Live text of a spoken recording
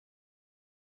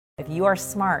If you are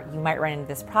smart, you might run into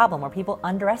this problem where people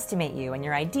underestimate you and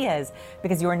your ideas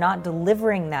because you are not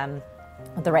delivering them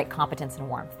with the right competence and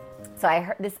warmth. So I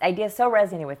heard this idea so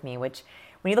resonated with me, which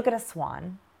when you look at a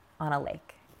swan on a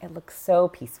lake, it looks so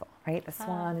peaceful, right? The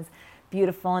swan is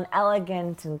beautiful and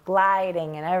elegant and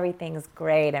gliding and everything's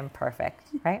great and perfect,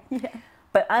 right? Yeah.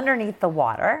 But underneath the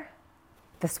water,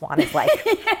 the swan is like,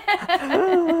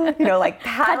 like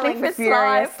paddling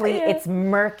furiously. Yeah. It's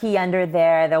murky under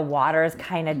there. The water is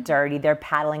kind of dirty. They're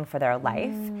paddling for their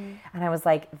life. And I was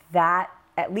like, that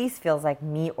at least feels like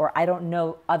me, or I don't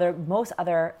know most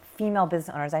other female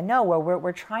business owners I know, where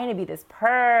we're trying to be this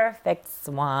perfect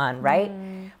swan, right?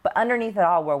 But underneath it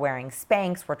all, we're wearing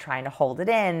Spanx. We're trying to hold it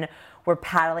in. We're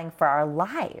paddling for our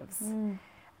lives.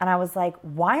 And I was like,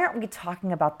 why aren't we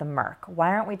talking about the murk? Why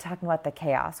aren't we talking about the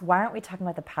chaos? Why aren't we talking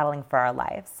about the paddling for our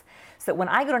lives? So that when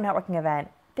I go to a networking event,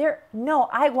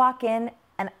 I walk in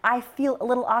and I feel a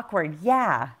little awkward.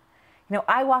 Yeah.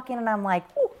 I walk in and I'm like,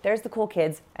 ooh, there's the cool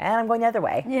kids, and I'm going the other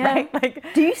way. Yeah. Right?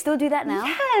 Like, do you still do that now?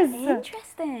 Yes.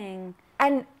 Interesting.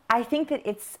 And I think that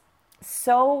it's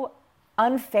so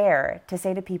unfair to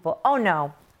say to people, oh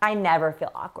no, I never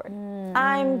feel awkward.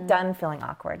 I'm done feeling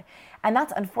awkward. And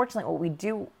that's unfortunately what we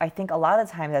do, I think, a lot of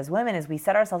the times as women, is we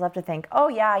set ourselves up to think, oh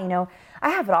yeah, I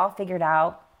have it all figured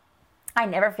out. I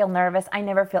never feel nervous. I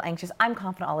never feel anxious. I'm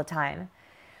confident all the time.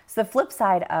 So the flip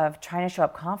side of trying to show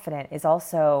up confident is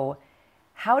also,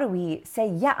 how do we say,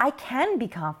 yeah, I can be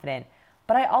confident,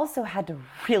 but I also had to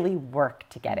really work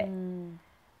to get it.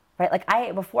 Right?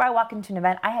 Like before I walked into an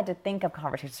event, I had to think of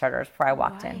conversation starters before I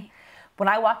walked in. When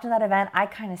I walked in that event, I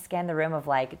kind of scanned the room of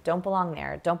like, don't belong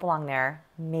there.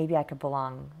 Maybe I could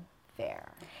belong there.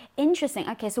 Interesting.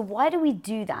 Okay, so why do we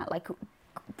do that? Like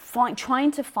trying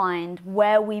to find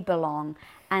where we belong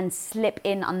and slip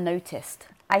in unnoticed.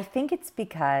 I think it's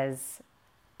because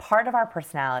part of our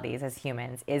personalities as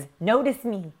humans is notice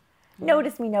me.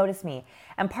 Notice me.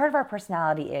 And part of our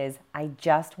personality is I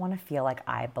just want to feel like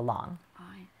I belong.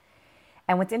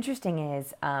 And what's interesting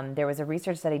is there was a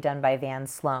research study done by Van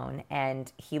Sloan,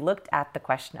 and he looked at the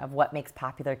question of what makes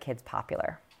popular kids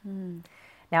popular.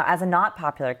 Now, as a not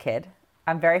popular kid,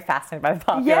 I'm very fascinated by the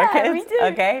popular kids. Me too.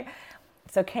 Okay?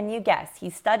 So can you guess? He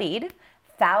studied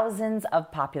thousands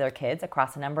of popular kids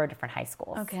across a number of different high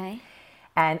schools. Okay.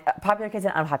 And popular kids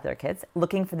and unpopular kids,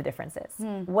 looking for the differences.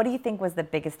 What do you think was the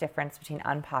biggest difference between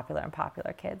unpopular and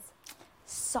popular kids?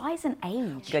 Size and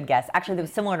age. Good guess. Actually, it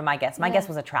was similar to my guess. My guess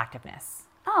was attractiveness.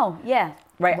 Oh, yeah.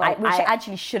 Right. Well, which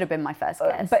actually should have been my first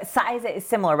guess. But size is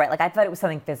similar, right? Like I thought it was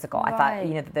something physical. Right. I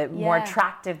thought, the more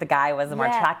attractive the guy was, the more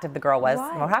attractive the girl was,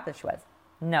 the more popular she was.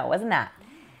 No, it wasn't that.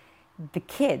 The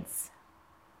kids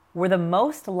were the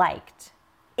most liked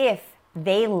if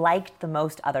they liked the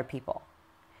most other people.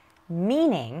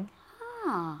 Meaning,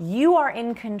 you are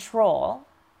in control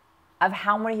of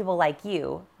how many people like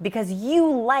you because you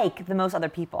like the most other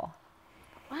people.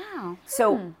 Wow.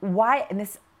 So why, and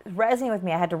this resonated with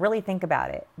me, I had to really think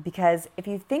about it, because if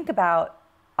you think about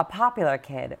a popular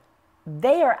kid,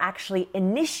 they are actually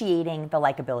initiating the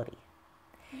likability.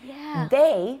 Yeah.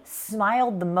 They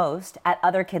smiled the most at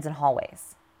other kids in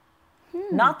hallways.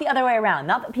 Not the other way around.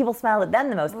 Not that people smiled at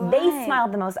them the most. Right. They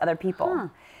smiled the most at other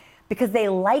people. Because they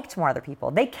liked more other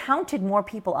people. They counted more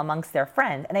people amongst their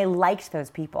friends, and they liked those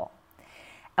people.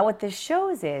 And what this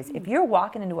shows is, if you're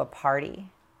walking into a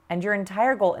party, and your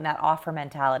entire goal in that offer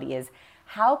mentality is,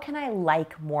 how can I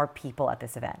like more people at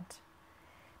this event?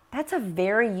 That's a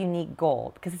very unique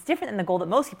goal, because it's different than the goal that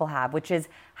most people have, which is,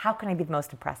 how can I be the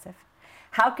most impressive?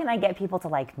 How can I get people to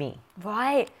like me?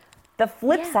 Right. The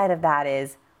flip side of that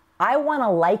is, I want to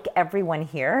like everyone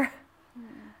here.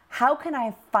 How can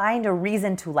I find a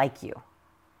reason to like you?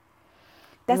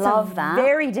 That's a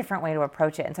very different way to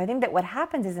approach it. And so I think that what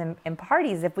happens is in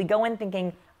parties, if we go in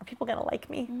thinking, are people going to like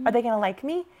me? Are they going to like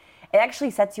me? It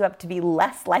actually sets you up to be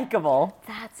less likable.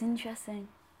 That's interesting.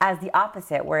 As the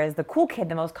opposite, whereas the cool kid,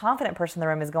 the most confident person in the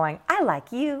room is going, I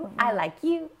like you, I like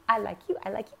you, I like you, I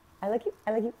like you, I like you,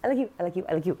 I like you, I like you, I like you,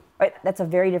 I like you. Right? That's a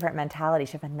very different mentality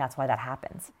shift, and that's why that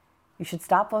happens. You should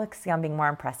stop focusing on being more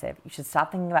impressive. You should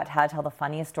stop thinking about how to tell the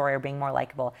funniest story or being more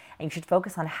likable. And you should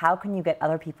focus on how can you get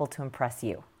other people to impress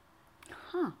you.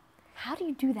 How do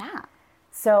you do that?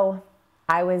 So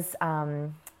I was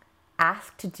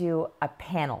asked to do a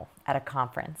panel at a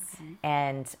conference. Okay.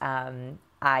 And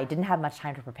I didn't have much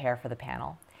time to prepare for the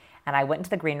panel. And I went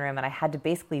into the green room, and I had to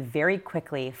basically very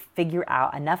quickly figure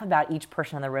out enough about each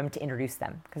person in the room to introduce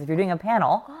them. Because if you're doing a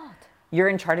panel, you're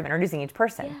in charge of introducing each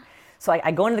person. Yeah. So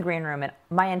I go into the green room, and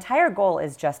my entire goal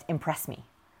is just impress me.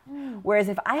 Whereas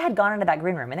if I had gone into that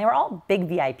green room, and they were all big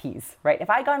VIPs, right? If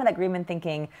I had gone into that green room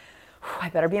thinking, I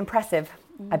better be impressive,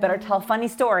 I better tell a funny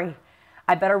story.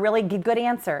 I better really give good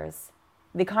answers.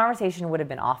 The conversation would have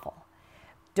been awful.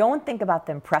 Don't think about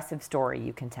the impressive story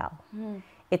you can tell.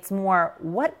 It's more,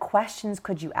 what questions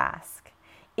could you ask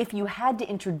if you had to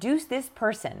introduce this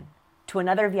person to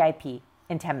another VIP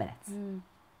in 10 minutes?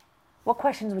 What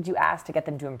questions would you ask to get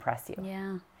them to impress you?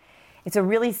 Yeah. It's a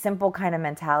really simple kind of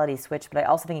mentality switch, but I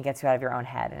also think it gets you out of your own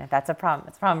head. And if that's a problem,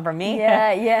 it's a problem for me.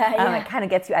 Yeah. It kind of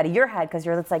gets you out of your head because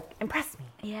it's like, impress me.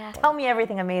 Yeah. Tell me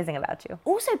everything amazing about you.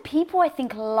 Also, people, I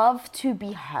think, love to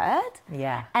be heard.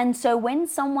 Yeah. And so when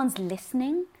someone's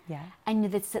listening, Yeah.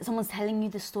 and someone's telling you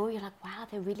the story, you're like, wow,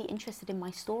 they're really interested in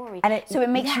my story. And so it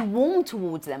makes you warm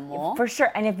towards them more. For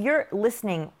sure. And if you're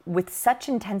listening with such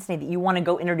intensity that you want to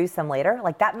go introduce them later,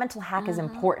 like that mental hack is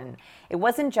important. It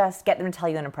wasn't just get them to tell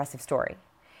you an impressive story.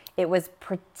 It was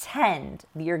pretend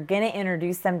that you're going to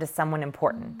introduce them to someone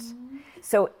important.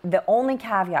 So the only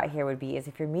caveat here would be is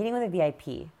if you're meeting with a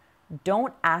VIP,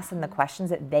 don't ask them the questions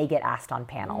that they get asked on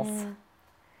panels.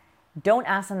 Don't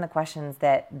ask them the questions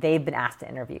that they've been asked in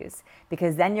interviews,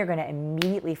 because then you're going to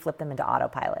immediately flip them into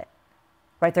autopilot,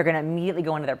 right? They're going to immediately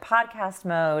go into their podcast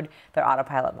mode, their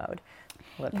autopilot mode.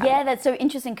 Yeah, that's so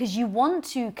interesting because you want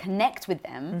to connect with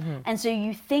them. And so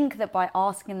you think that by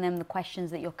asking them the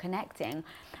questions that you're connecting.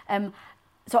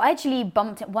 So I actually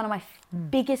bumped one of my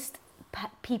biggest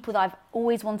people that I've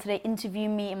always wanted to interview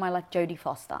me in my life, Jodie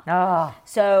Foster. Oh,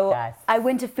 so yes. I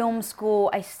went to film school.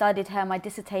 I studied her. My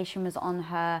dissertation was on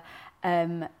her.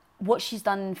 What she's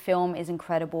done in film is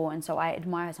incredible, and so I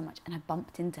admire her so much. And I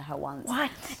bumped into her once. What?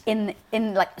 In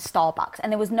like Starbucks,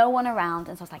 and there was no one around,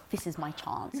 and so I was like, "This is my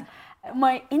chance."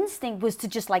 My instinct was to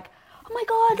just like, "Oh my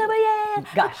god, yeah,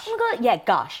 Gush. oh my god, yeah,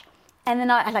 gush." And then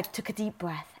I like took a deep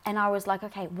breath, and I was like,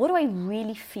 "Okay, what do I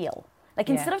really feel?" Like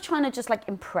instead of trying to just like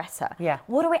impress her,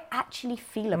 what do I actually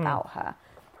feel about her?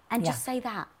 And just say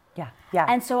that. Yeah.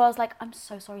 And so I was like, I'm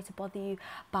so sorry to bother you,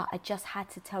 but I just had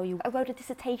to tell you, I wrote a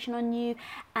dissertation on you,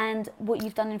 and what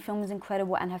you've done in film is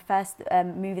incredible. And her first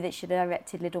movie that she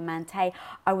directed, Little Man Tay,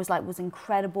 I was like, was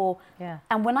incredible. Yeah.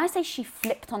 And when I say she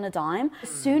flipped on a dime, as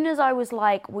soon as I was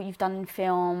like, what you've done in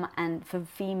film and for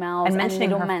females, and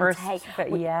mentioning Little her Man first, Tay,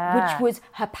 yeah. which was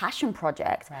her passion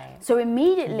project. Right. So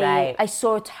immediately Right. I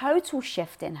saw a total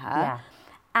shift in her. Yeah.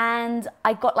 And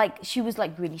I got like, she was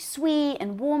like really sweet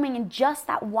and warming, and just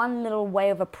that one little way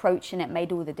of approaching it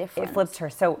made all the difference. It flipped her.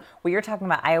 So what you're talking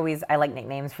about, I like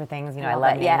nicknames for things. You know, I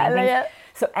Love love it. Yeah, naming I love things.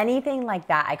 So anything like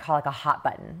that, I call like a hot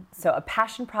button. So a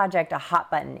passion project, a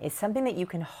hot button, is something that you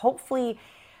can hopefully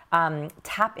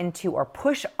tap into or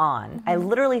push on. I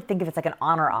literally think of it's like an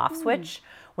on or off switch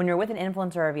when you're with an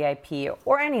influencer or a VIP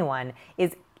or anyone.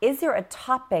 Is there a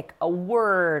topic, a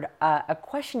word, a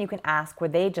question you can ask where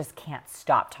they just can't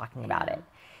stop talking about it?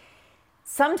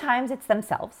 Sometimes it's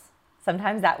themselves.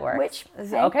 Sometimes that works. Which,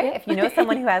 okay, if you know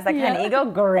someone who has that kind of ego,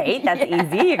 great. That's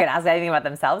easy. You can ask anything about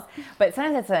themselves. But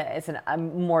sometimes it's a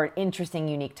more interesting,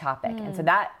 unique topic. And so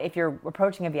that, if you're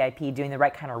approaching a VIP, doing the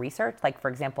right kind of research, like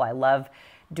for example, I love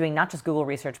doing not just Google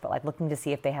research, but like looking to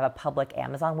see if they have a public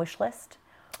Amazon wish list,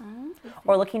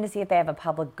 or looking to see if they have a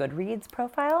public Goodreads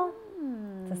profile.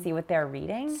 To see what they're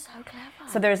reading. So clever.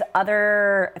 So there's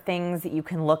other things that you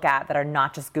can look at that are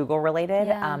not just Google related.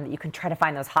 Yeah. That you can try to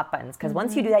find those hot buttons, because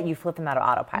once you do that, you flip them out of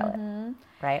autopilot,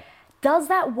 right? Does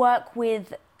that work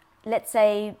with, let's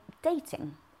say,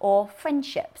 dating or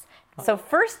friendships? So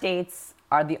first dates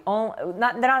are the only,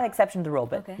 they're not an exception to the rule,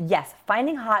 but yes,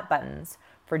 finding hot buttons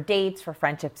for dates, for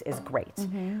friendships is great.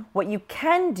 What you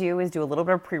can do is do a little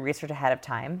bit of pre-research ahead of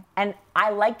time. And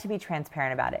I like to be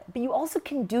transparent about it. But you also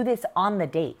can do this on the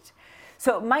date.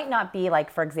 So it might not be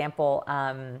like, for example,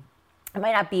 it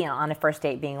might not be on a first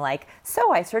date being like,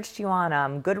 so I searched you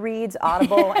on Goodreads,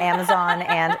 Audible, Amazon,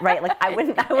 and right, like I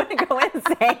wouldn't go in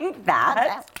saying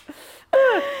that.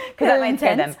 Because that might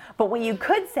scare them. But what you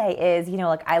could say is, you know,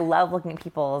 like I love looking at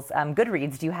people's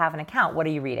Goodreads. Do you have an account? What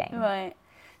are you reading? Right.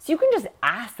 So you can just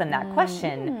ask them that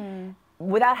question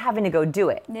without having to go do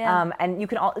it. Yeah. And you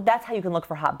can that's how you can look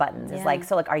for hot buttons. Is like,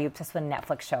 so like, are you obsessed with a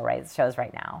Netflix shows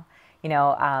right now? You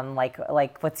know, like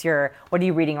what are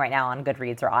you reading right now on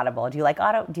Goodreads or Audible? Do you like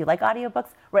audiobooks?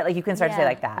 Right, like you can start to say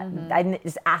like that. I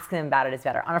just asking them about it is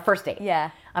better on a first date. Yeah.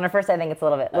 On a first date, I think it's a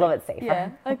little bit safer. Yeah.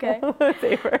 Okay.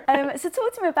 Safer. So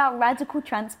talk to me about radical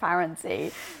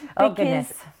transparency. Oh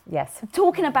goodness. Yes.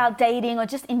 Talking about dating or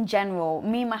just in general,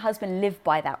 me and my husband live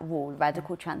by that rule,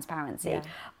 radical transparency. Yeah.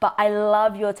 But I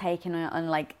love your take on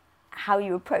like how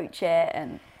you approach it.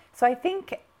 And so I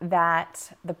think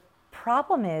that the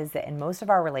problem is that in most of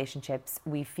our relationships,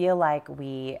 we feel like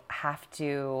we have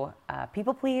to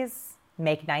people please,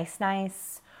 make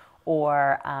nice,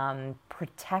 or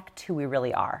protect who we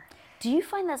really are. Do you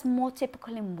find that's more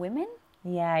typical in women?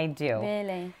 Yeah, I do.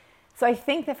 Really? So I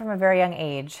think that from a very young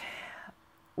age,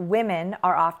 women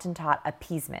are often taught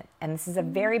appeasement. And this is a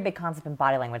very big concept in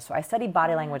body language. So I study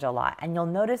body language a lot. And you'll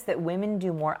notice that women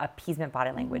do more appeasement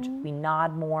body language. We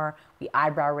nod more, we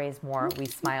eyebrow raise more, we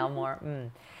smile more.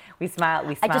 We smile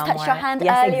I just touched more. your hand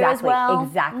Yes, earlier exactly, as well.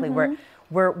 Exactly.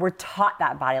 We're taught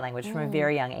that body language from a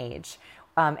very young age.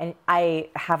 And I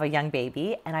have a young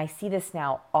baby, and I see this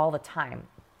now all the time,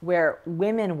 where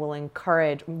women will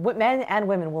encourage, men and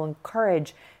women will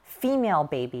encourage female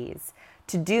babies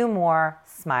to do more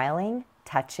smiling,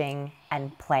 touching,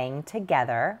 and playing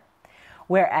together.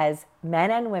 Whereas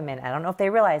men and women, I don't know if they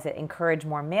realize it, encourage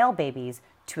more male babies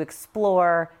to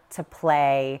explore, to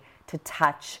play, to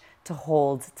touch, to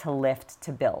hold, to lift,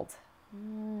 to build.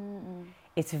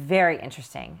 It's very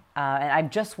interesting. And I've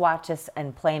just watched this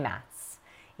in playmats,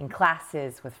 in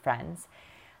classes with friends.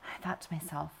 I thought to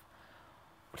myself,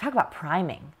 talk about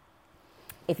priming.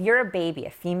 If you're a baby, a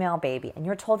female baby, and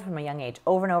you're told from a young age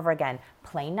over and over again,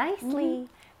 play nicely,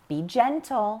 be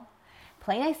gentle,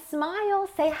 play nice, smile,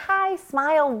 say hi,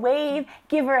 smile, wave,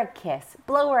 give her a kiss,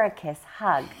 blow her a kiss,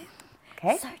 hug.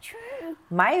 Okay? So true.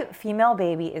 My female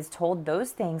baby is told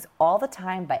those things all the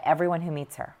time by everyone who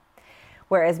meets her.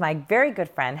 Whereas my very good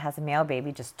friend has a male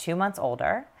baby just 2 months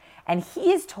older, and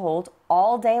he is told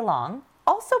all day long,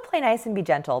 also play nice and be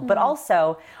gentle, but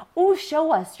also, oh,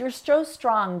 show us, you're so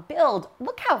strong, build,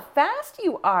 look how fast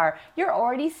you are, you're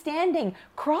already standing,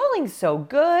 crawling so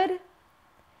good.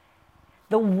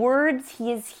 The words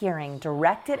he is hearing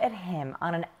directed at him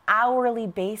on an hourly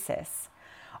basis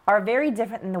are very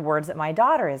different than the words that my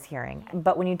daughter is hearing.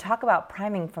 But when you talk about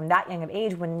priming from that young of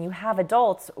age, when you have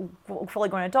adults, fully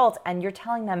grown adults, and you're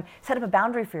telling them, set up a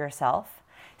boundary for yourself,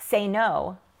 say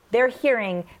no, they're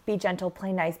hearing, be gentle,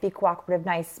 play nice, be cooperative,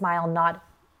 nice, smile, nod.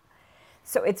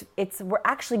 So we're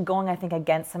actually going, I think,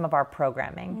 against some of our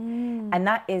programming. And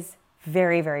that is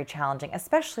very, very challenging,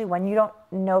 especially when you don't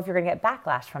know if you're going to get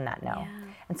backlash from that no. Yeah.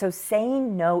 And so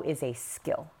saying no is a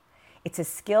skill. It's a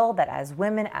skill that as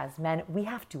women, as men, we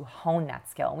have to hone that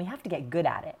skill, and we have to get good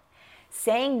at it.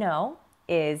 Saying no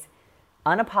is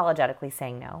unapologetically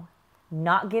saying no,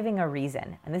 not giving a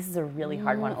reason. And this is a really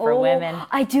hard one for women.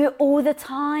 I do it all the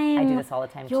time. I do this all the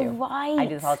time too. You're right. I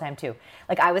do this all the time too.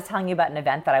 Like I was telling you about an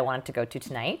event that I wanted to go to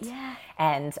tonight. Yeah.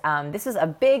 And this was a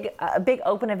big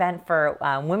open event for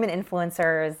women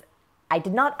influencers. I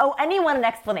did not owe anyone an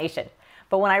explanation.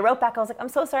 But when I wrote back, I was like, I'm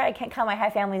so sorry I can't come. I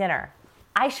have family dinner.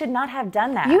 I should not have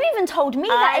done that. You even told me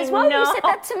that as well. know. You said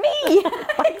that to me.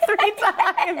 Like 3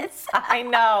 times. I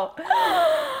know.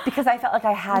 Because I felt like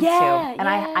I had to. And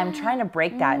I'm trying to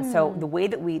break that. And so the way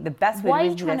that the best way Why are to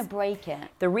you do trying this, to break it?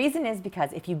 the reason is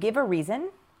because if you give a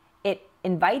reason, it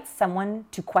invites someone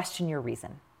to question your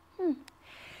reason.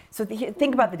 So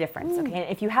think about the difference, okay?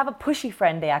 If you have a pushy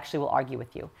friend, they actually will argue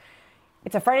with you.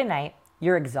 It's a Friday night,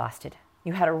 you're exhausted.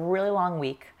 You had a really long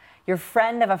week. Your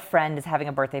friend of a friend is having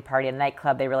a birthday party at a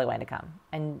nightclub, they really wanted to come.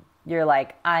 And you're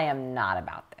like, I am not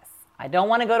about this. I don't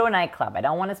want to go to a nightclub. I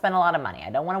don't want to spend a lot of money. I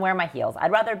don't want to wear my heels.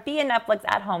 I'd rather be in Netflix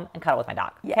at home and cuddle with my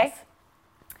dog, okay? Yes.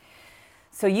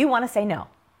 So you want to say no.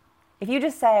 If you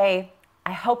just say,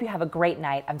 I hope you have a great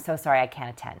night. I'm so sorry I can't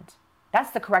attend.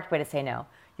 That's the correct way to say no.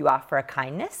 You offer a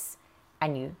kindness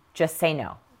and you just say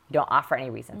no. You don't offer any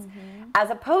reasons.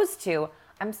 As opposed to,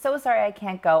 I'm so sorry I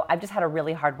can't go. I've just had a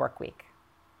really hard work week.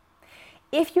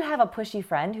 If you have a pushy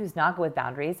friend who's not good with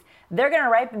boundaries, they're going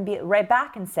to write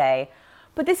back and say,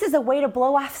 but this is a way to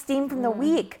blow off steam from the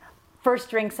week. First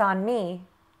drink's on me.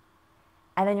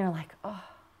 And then you're like, oh,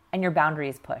 and your boundary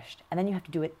is pushed. And then you have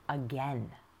to do it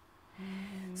again.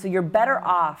 So you're better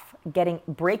off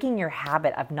breaking your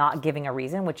habit of not giving a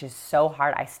reason, which is so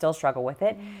hard. I still struggle with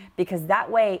it, because that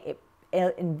way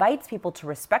it invites people to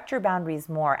respect your boundaries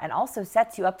more and also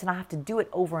sets you up to not have to do it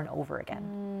over and over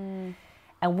again.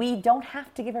 And we don't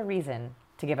have to give a reason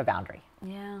to give a boundary.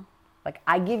 Yeah. Like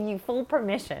I give you full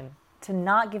permission to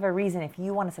not give a reason if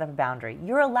you want to set up a boundary.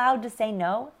 You're allowed to say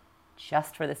no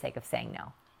just for the sake of saying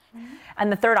no. And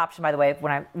the third option, by the way,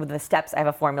 with the steps, I have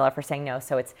a formula for saying no.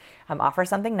 So it's offer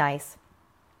something nice,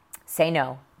 say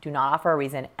no, do not offer a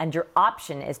reason, and your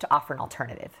option is to offer an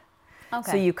alternative.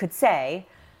 Okay. So you could say,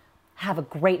 have a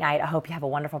great night. I hope you have a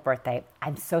wonderful birthday.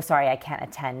 I'm so sorry I can't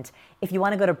attend. If you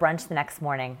want to go to brunch the next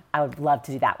morning, I would love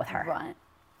to do that with her. Right.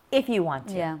 If you want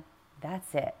to. Yeah.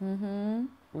 That's it.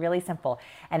 Really simple.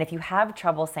 And if you have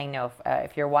trouble saying no,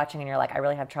 if you're watching and you're like, I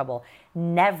really have trouble,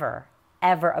 never,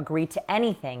 ever agree to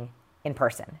anything in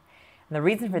person. And the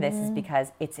reason for this is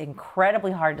because it's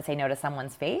incredibly hard to say no to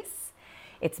someone's face.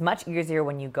 It's much easier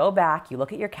when you go back, you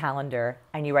look at your calendar,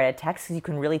 and you write a text because you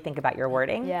can really think about your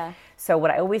wording. Yeah. So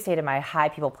what I always say to my high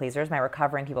people pleasers, my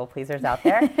recovering people pleasers out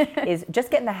there, is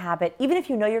just get in the habit, even if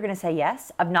you know you're going to say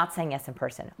yes, of not saying yes in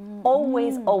person.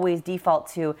 Always default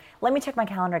to, let me check my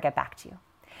calendar and get back to you.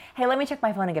 Hey, let me check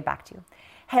my phone and get back to you.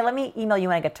 Hey, let me email you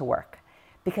when I get to work.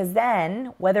 Because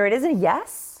then, whether it is a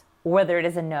yes, or whether it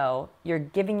is a no, you're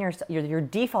giving your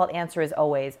default answer is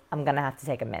always, I'm going to have to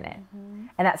take a minute. And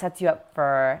that sets you up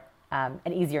for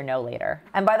an easier no later.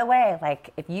 And by the way,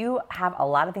 like if you have a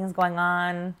lot of things going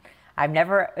on, I've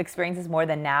never experienced this more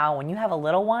than now. When you have a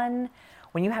little one,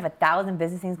 when you have 1,000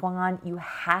 business things going on, you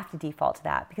have to default to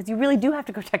that because you really do have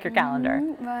to go check your calendar.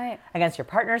 Right. Against your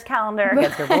partner's calendar,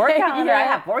 against your board calendar. I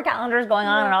have 4 calendars going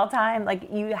on at all time.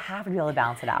 Like you have to be able to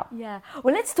balance it out. Yeah.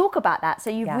 Well, let's talk about that. So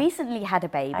you recently had a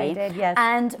baby. I did, yes.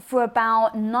 And for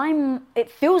about 9, it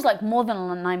feels like more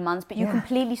than 9 months, but you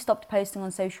completely stopped posting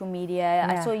on social media.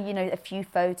 I saw, a few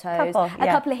photos, a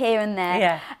couple here and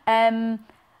there. Yeah.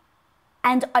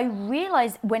 And I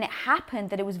realized when it happened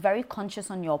that it was very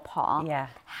conscious on your part. Yeah.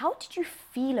 How did you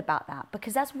feel about that?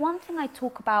 Because that's one thing I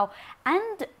talk about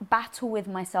and battle with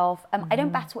myself. I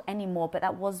don't battle anymore, but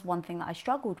that was one thing that I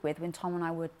struggled with when Tom and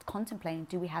I were contemplating,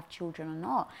 do we have children or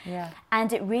not? Yeah.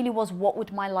 And it really was, what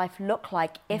would my life look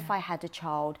like if I had a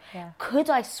child? Yeah. Could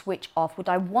I switch off? Would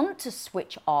I want to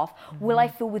switch off? Will I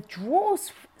feel withdrawal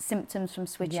symptoms from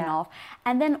switching off?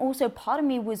 And then also part of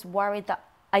me was worried that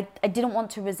I didn't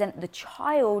want to resent the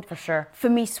child for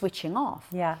me switching off.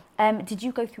 Yeah. Did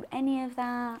you go through any of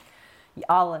that?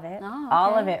 All of it. Oh, okay.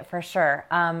 All of it for sure.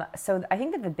 So I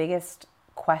think that the biggest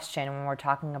question when we're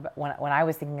talking about, when I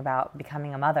was thinking about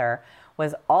becoming a mother,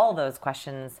 was all those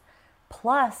questions,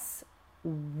 plus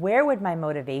where would my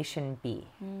motivation be?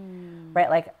 Right?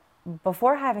 Like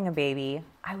before having a baby,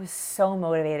 I was so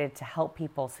motivated to help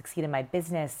people succeed in my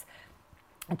business,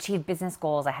 achieve business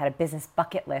goals. I had a business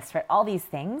bucket list, right? All these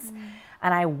things.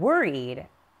 And I worried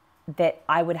that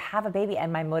I would have a baby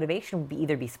and my motivation would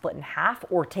either be split in half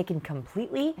or taken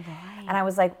completely. Right. And I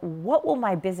was like, what will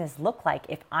my business look like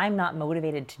if I'm not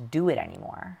motivated to do it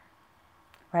anymore?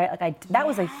 Right? Like that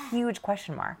was a huge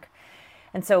question mark.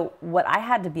 And so what I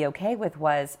had to be okay with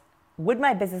was, would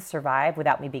my business survive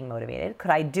without me being motivated?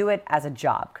 Could I do it as a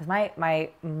job? Because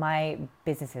my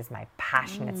business is my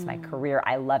passion. It's my career.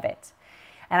 I love it.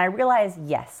 And I realized,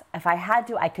 yes, if I had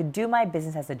to, I could do my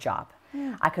business as a job.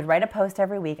 I could write a post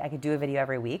every week. I could do a video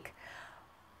every week.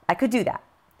 I could do that.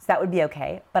 So that would be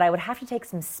okay. But I would have to take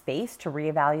some space to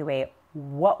reevaluate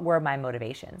what were my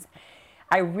motivations.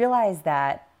 I realized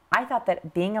that I thought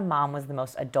that being a mom was the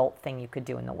most adult thing you could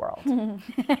do in the world.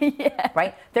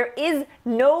 Right? There is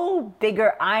no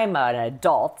bigger I'm an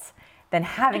adult than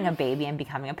having a baby and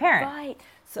becoming a parent. Right.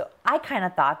 So I kind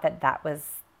of thought that that was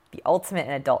the ultimate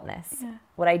in adultness.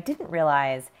 What I didn't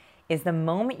realize is the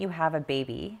moment you have a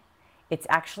baby, it's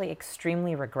actually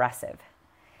extremely regressive.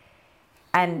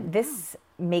 And this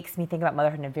makes me think about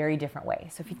motherhood in a very different way.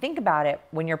 So if you think about it,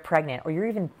 when you're pregnant or you're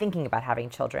even thinking about having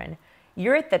children,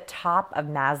 you're at the top of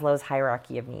Maslow's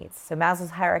hierarchy of needs. So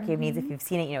Maslow's hierarchy of needs, if you've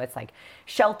seen it, it's like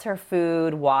shelter,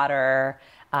 food, water,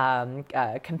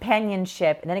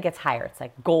 companionship, and then it gets higher. It's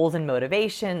like goals and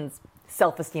motivations,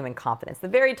 self-esteem and confidence. The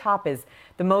very top is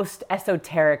the most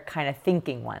esoteric kind of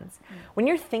thinking ones. When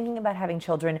you're thinking about having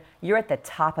children, you're at the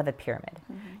top of the pyramid.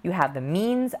 You have the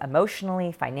means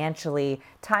emotionally, financially,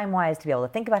 time-wise to be able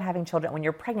to think about having children. When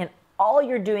you're pregnant, all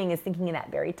you're doing is thinking in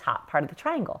that very top part of the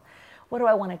triangle. What do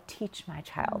I want to teach my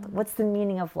child? What's the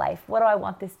meaning of life? What do I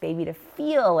want this baby to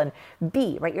feel and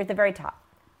be, right? You're at the very top.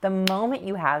 The moment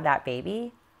you have that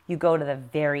baby, you go to the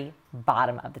very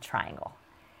bottom of the triangle.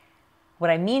 What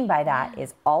I mean by that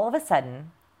is all of a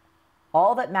sudden,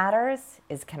 all that matters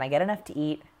is, can I get enough to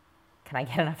eat? Can I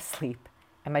get enough sleep?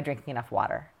 Am I drinking enough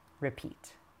water?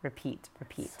 Repeat, repeat,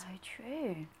 repeat. So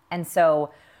true. And so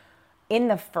in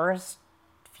the first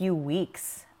few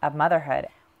weeks of motherhood,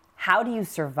 how do you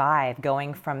survive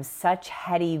going from such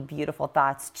heady, beautiful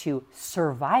thoughts to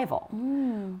survival,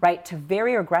 right? To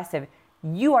very aggressive.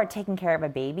 You are taking care of a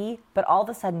baby, but all of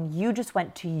a sudden you just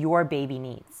went to your baby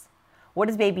needs. What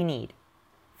does baby need?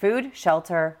 Food,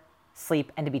 shelter,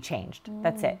 sleep, and to be changed.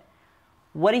 That's it.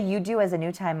 What do you do as a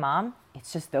new time mom?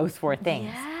 It's just those 4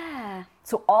 things. Yeah.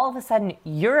 So all of a sudden,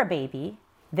 you're a baby,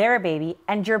 they're a baby,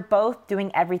 and you're both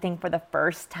doing everything for the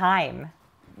first time.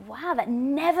 Wow, that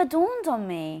never dawned on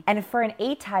me. And for an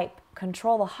A-type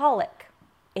controlaholic,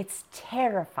 it's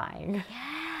terrifying.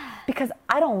 Yeah. Because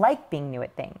I don't like being new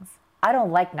at things. I don't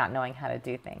like not knowing how to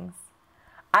do things.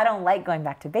 I don't like going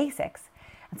back to basics.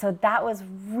 And so that was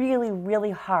really,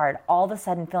 really hard, all of a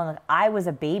sudden feeling like I was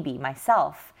a baby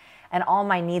myself. and all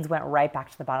my needs went right back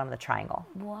to the bottom of the triangle.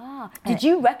 Wow. Did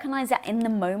you recognize that in the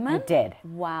moment? I did.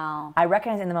 Wow. I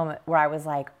recognized in the moment where I was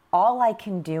like, all I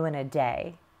can do in a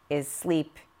day is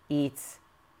sleep, eat,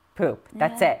 poop.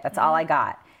 That's it. That's all I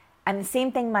got. And the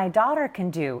same thing my daughter can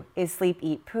do is sleep,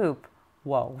 eat, poop.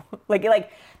 Whoa.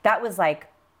 like that was like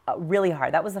really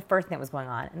hard. That was the first thing that was going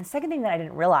on. And the second thing that I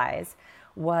didn't realize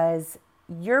was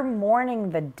you're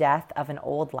mourning the death of an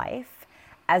old life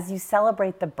as you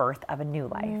celebrate the birth of a new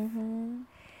life. Mm-hmm.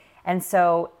 And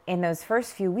so in those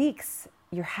first few weeks,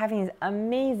 you're having these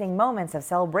amazing moments of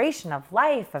celebration of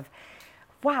life, of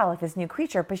wow, like this new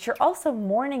creature, but you're also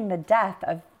mourning the death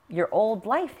of your old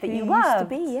life that you loved. Used to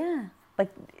be, yeah. Like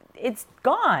it's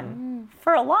gone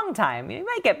for a long time. You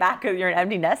might get back if you're an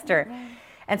empty nester. Right.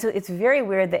 And so it's very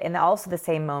weird that in also the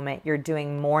same moment, you're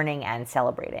doing mourning and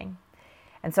celebrating.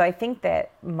 And so I think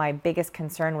that my biggest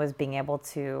concern was being able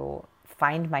to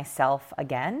find myself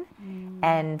again.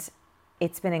 And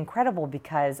it's been incredible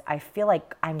because I feel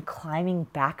like I'm climbing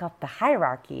back up the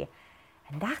hierarchy.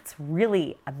 And that's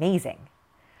really amazing.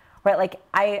 Right? Like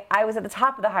I was at the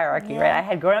top of the hierarchy, right? I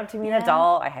had grown up to be an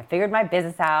adult. I had figured my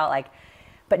business out.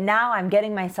 But now I'm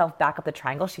getting myself back up the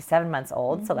triangle. She's 7 months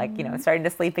old. So starting to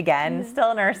sleep again,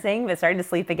 still nursing, but starting to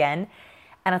sleep again.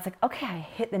 And it's like, okay, I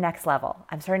hit the next level.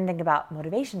 I'm starting to think about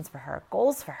motivations for her,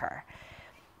 goals for her.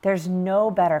 There's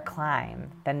no better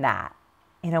climb than that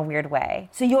in a weird way.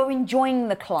 So you're enjoying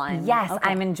the climb? Yes, okay.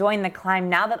 I'm enjoying the climb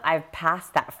now that I've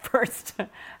passed that first,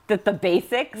 the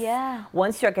basics. Yeah.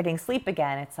 Once you're getting sleep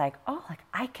again, it's like, oh, like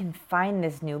I can find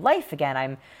this new life again.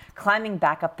 I'm climbing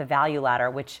back up the value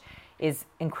ladder, which is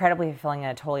incredibly fulfilling in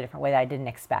a totally different way that I didn't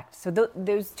expect. So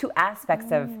there's two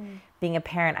aspects of being a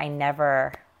parent I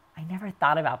never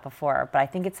thought about before, but I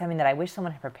think it's something that I wish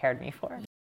someone had prepared me for.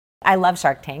 I love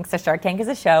Shark Tank. So Shark Tank is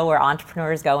a show where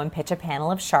entrepreneurs go and pitch a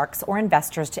panel of sharks or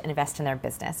investors to invest in their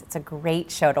business. It's a great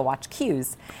show to watch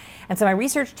cues. And so my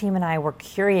research team and I were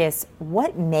curious,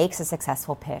 what makes a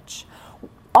successful pitch?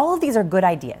 All of these are good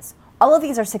ideas. All of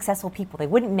these are successful people. They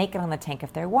wouldn't make it on the tank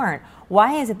if they weren't.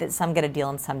 Why is it that some get a deal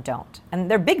and some don't? And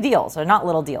they're big deals, they're not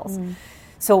little deals.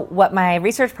 So what my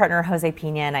research partner, Jose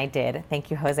Pina, and I did, thank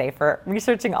you, Jose, for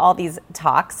researching all these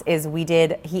talks, is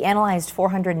he analyzed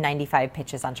 495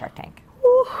 pitches on Shark Tank.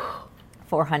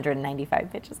 495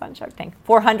 pitches on Shark Tank.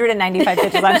 495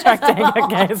 pitches on Shark Tank.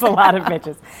 Okay, it's a lot of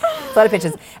pitches. It's a lot of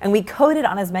pitches. And we coded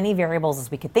on as many variables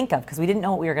as we could think of because we didn't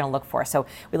know what we were going to look for. So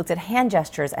we looked at hand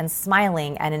gestures and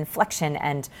smiling and inflection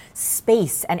and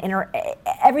space and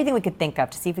everything we could think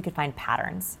of to see if we could find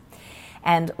patterns.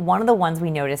 And one of the ones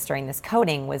we noticed during this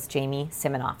coding was Jamie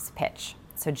Siminoff's pitch.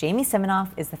 So Jamie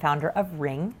Siminoff is the founder of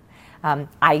Ring.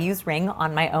 I use Ring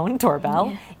on my own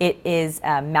doorbell. Yeah. It is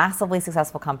a massively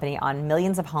successful company on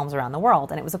millions of homes around the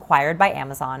world, and it was acquired by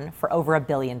Amazon for over $1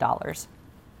 billion,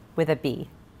 with a B,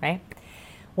 right?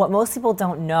 What most people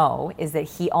don't know is that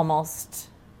he almost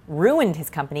ruined his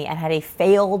company and had a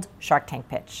failed Shark Tank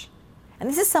pitch. And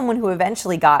this is someone who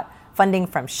eventually got funding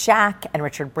from Shaq and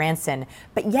Richard Branson,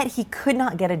 but yet he could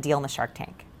not get a deal in the Shark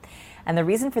Tank. And the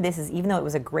reason for this is even though it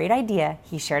was a great idea,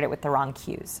 he shared it with the wrong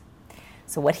cues.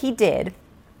 So what he did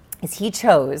is he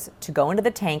chose to go into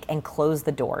the tank and close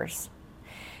the doors.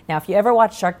 Now, if you ever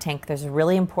watch Shark Tank, there's a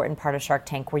really important part of Shark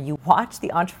Tank where you watch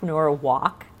the entrepreneur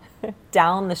walk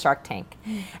down the Shark Tank.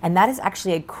 And that is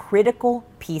actually a critical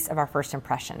piece of our first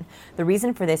impression. The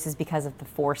reason for this is because of the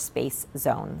 4 space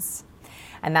zones.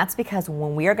 And that's because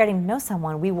when we are getting to know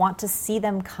someone, we want to see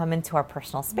them come into our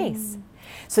personal space.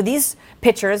 So these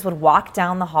pitchers would walk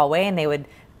down the hallway and they would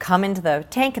come into the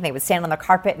tank and they would stand on the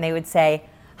carpet and they would say,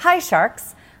 "Hi,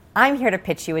 sharks, I'm here to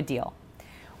pitch you a deal."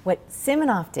 What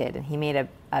Siminoff did, and he made a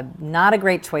not a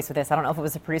great choice with this, I don't know if it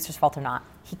was the producer's fault or not,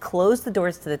 he closed the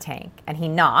doors to the tank and he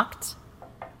knocked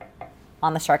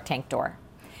on the Shark Tank door.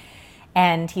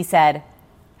 And he said,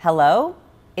 "Hello,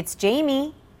 it's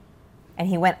Jamie." And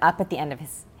he went up at the end of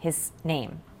his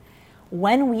name.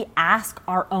 When we ask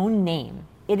our own name,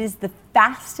 it is the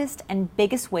fastest and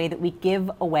biggest way that we give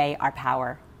away our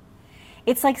power.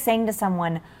 It's like saying to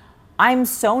someone, "I'm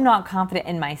so not confident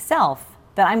in myself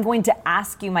that I'm going to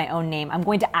ask you my own name. I'm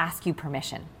going to ask you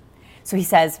permission." So he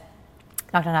says,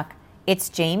 knock, knock, knock, "It's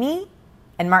Jamie."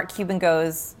 And Mark Cuban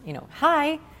goes, "Hi."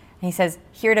 And he says,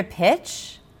 "Here to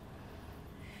pitch."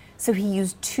 So he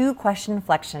used 2 question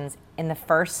inflections in the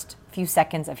first few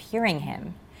seconds of hearing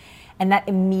him. And that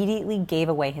immediately gave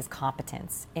away his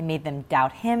competence. It made them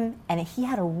doubt him, and he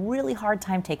had a really hard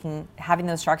time having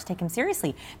those sharks take him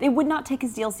seriously. They would not take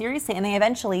his deal seriously, and they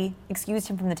eventually excused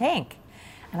him from the tank.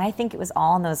 And I think it was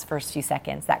all in those first few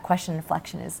seconds. That question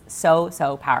inflection is so,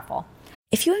 so powerful.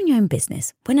 If you own your own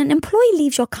business, when an employee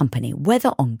leaves your company,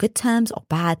 whether on good terms or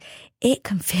bad, it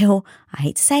can feel, I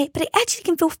hate to say it, but it actually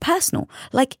can feel personal,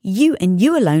 like you and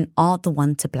you alone are the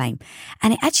one to blame.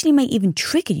 And it actually may even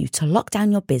trigger you to lock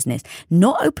down your business,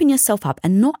 not open yourself up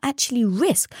and not actually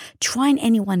risk trying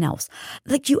anyone else.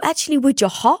 Like you actually would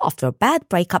your heart after a bad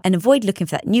breakup and avoid looking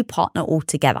for that new partner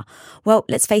altogether. Well,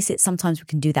 let's face it, sometimes we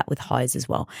can do that with hires as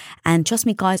well. And trust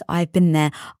me, guys, I've been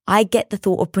there. I get the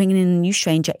thought of bringing in a new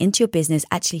stranger into your business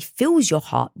actually fills your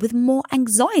heart with more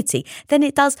anxiety than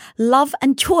it does love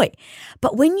and joy.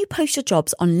 But when you post your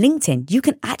jobs on LinkedIn, you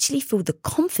can actually feel the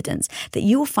confidence that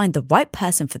you will find the right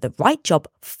person for the right job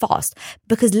fast,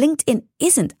 because LinkedIn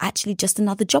isn't actually just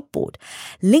another job board.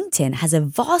 LinkedIn has a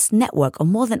vast network of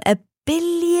more than a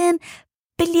billion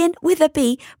with a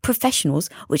B professionals,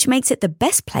 which makes it the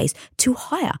best place to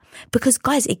hire. Because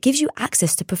guys, it gives you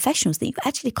access to professionals that you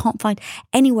actually can't find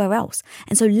anywhere else.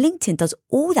 And so LinkedIn does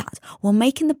all that while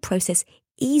making the process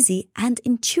easy and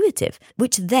intuitive,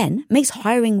 which then makes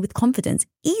hiring with confidence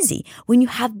easy when you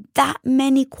have that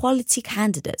many quality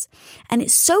candidates. And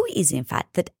it's so easy, in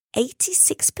fact, that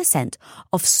 86%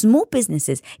 of small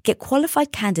businesses get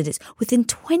qualified candidates within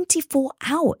 24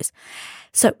 hours.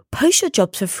 So post your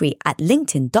jobs for free at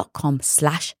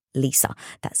linkedin.com/Lisa.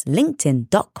 That's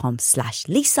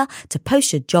linkedin.com/Lisa to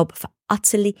post your job for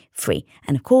utterly free.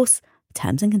 And of course,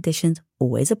 terms and conditions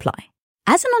always apply.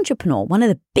 As an entrepreneur, one of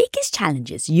the biggest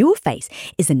challenges you will face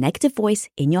is the negative voice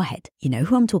in your head. You know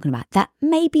who I'm talking about, that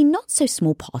maybe not so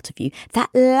small part of you that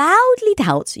loudly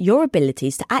doubts your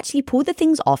abilities to actually pull the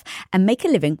things off and make a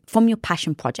living from your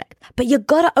passion project. But you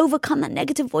gotta overcome that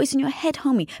negative voice in your head,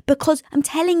 homie, because I'm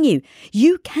telling you,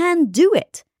 you can do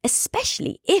it.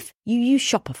 Especially if you use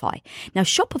Shopify. Now,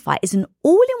 Shopify is an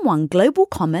all-in-one global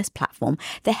commerce platform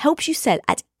that helps you sell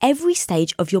at every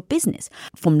stage of your business.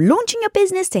 From launching your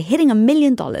business to hitting $1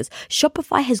 million,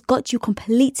 Shopify has got you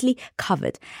completely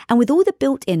covered. And with all the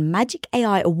built-in Magic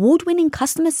AI award-winning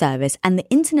customer service and the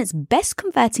internet's best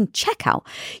converting checkout,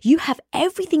 you have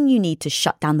everything you need to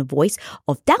shut down the voice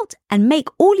of doubt and make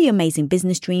all your amazing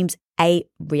business dreams a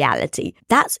reality.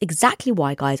 That's exactly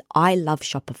why, guys, I love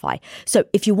Shopify. So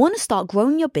if you want to start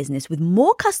growing your business with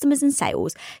more customers and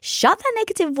sales, shut that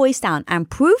negative voice down and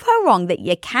prove her wrong that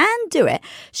you can do it,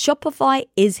 Shopify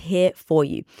is here for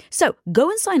you. So go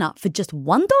and sign up for just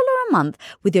 $1 a month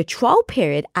with your trial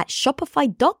period at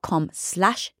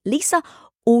shopify.com/Lisa,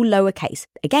 all lowercase.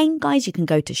 Again, guys, you can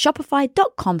go to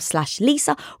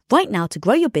shopify.com/Lisa right now to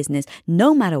grow your business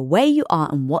no matter where you are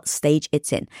and what stage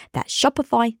it's in. That's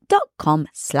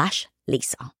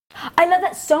shopify.com/Lisa. I love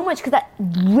that so much because that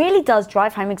really does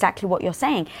drive home exactly what you're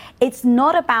saying. It's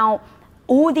not about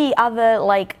all the other,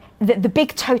 like, the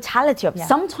big totality of it.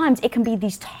 Sometimes it can be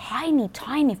these tiny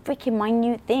freaking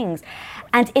minute things.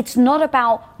 And it's not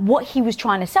about what he was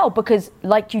trying to sell because,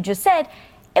 like you just said,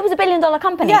 it was $1 billion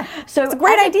company. Yeah, so it's a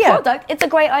great idea. It's a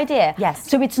great idea. Yes.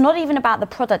 So it's not even about the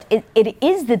product. It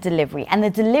is the delivery. And the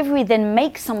delivery then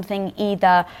makes something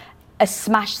either a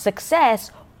smash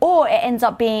success or it ends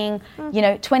up being,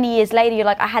 20 years later, you're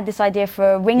like, I had this idea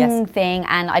for a ring thing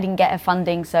and I didn't get her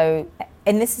funding, so.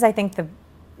 And this is, I think,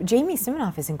 Jamie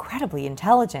Siminoff is incredibly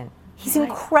intelligent. He's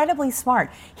incredibly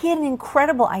smart. He had an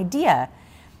incredible idea.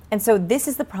 And so this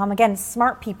is the problem. Again,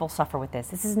 smart people suffer with this.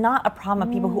 This is not a problem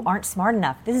of people who aren't smart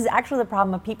enough. This is actually the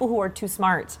problem of people who are too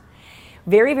smart.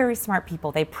 Very, very smart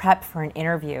people, they prep for an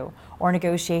interview or a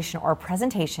negotiation or a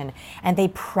presentation, and they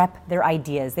prep their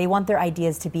ideas. They want their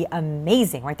ideas to be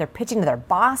amazing, right? They're pitching to their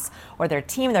boss or their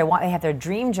team. They have their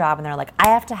dream job, and they're like, I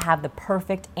have to have the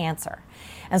perfect answer.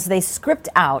 And so they script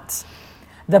out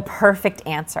the perfect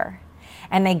answer.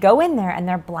 And they go in there and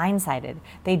they're blindsided.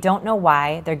 They don't know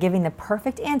why. They're giving the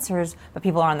perfect answers, but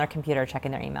people are on their computer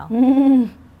checking their email.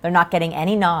 They're not getting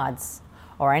any nods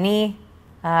or any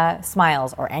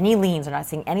smiles or any leans. They're not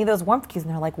seeing any of those warmth cues,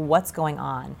 and they're like, what's going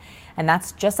on? And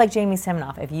that's just like Jamie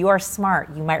Siminoff. If you are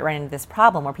smart, you might run into this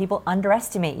problem where people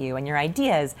underestimate you and your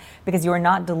ideas because you are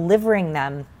not delivering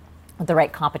them with the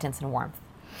right competence and warmth.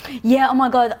 Yeah, oh my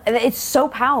God, it's so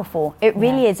powerful. It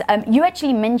really is. You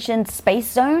actually mentioned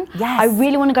Space Zone. Yes. I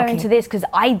really want to go into this because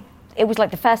it was like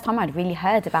the first time I'd really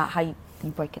heard about how you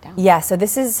break it down. Yeah, so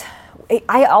this is,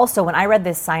 I also, when I read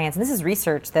this science, and this is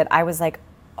research that I was like,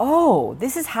 oh,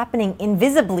 this is happening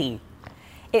invisibly.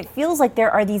 It feels like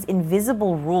there are these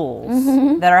invisible rules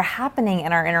that are happening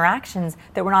in our interactions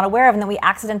that we're not aware of and that we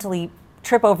accidentally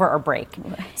trip over or break.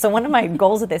 So one of my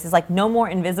goals with this is like no more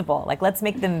invisible. Like let's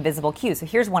make them visible cues. So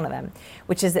here's one of them,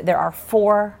 which is that there are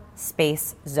 4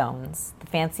 space zones. The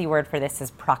fancy word for this is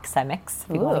proxemics,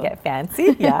 if you want to get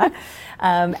fancy. Yeah.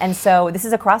 And so this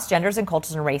is across genders and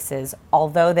cultures and races,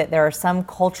 although that there are some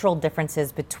cultural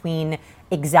differences between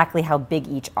exactly how big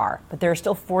each are. But there are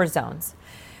still 4 zones.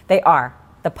 They are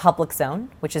the public zone,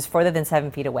 which is further than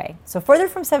 7 feet away. So further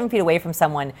from 7 feet away from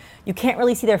someone, you can't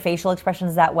really see their facial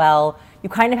expressions that well. You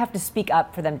kind of have to speak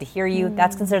up for them to hear you.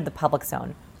 That's considered the public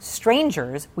zone.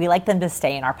 Strangers, we like them to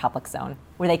stay in our public zone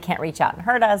where they can't reach out and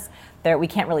hurt us. We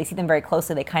can't really see them very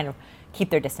closely. They kind of keep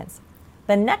their distance.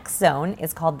 The next zone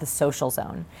is called the social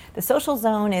zone. The social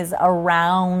zone is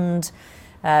around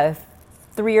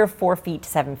 3 or 4 feet to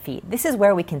 7 feet. This is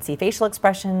where we can see facial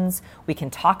expressions. We can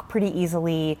talk pretty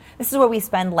easily. This is where we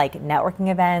spend like networking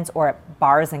events or at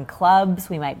bars and clubs.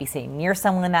 We might be sitting near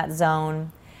someone in that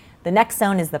zone. The next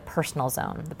zone is the personal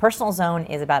zone. The personal zone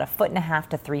is about 1.5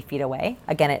 to 3 feet away.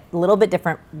 Again, a little bit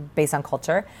different based on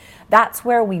culture. That's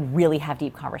where we really have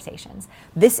deep conversations.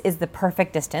 This is the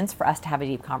perfect distance for us to have a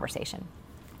deep conversation.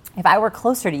 If I were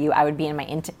closer to you, I would be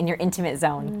in your intimate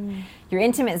zone. Your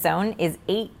intimate zone is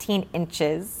 18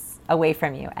 inches away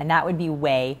from you, and that would be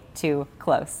way too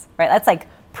close, right? That's like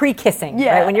pre-kissing,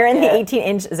 right? When you're in the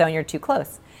 18-inch zone, you're too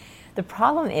close. The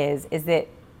problem is that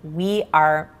we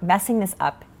are messing this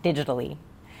up digitally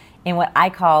in what I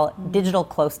call digital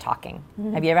close talking.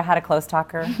 Have you ever had a close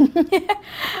talker?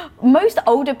 Most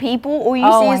older people, all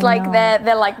you see is like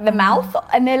they're like the mouth,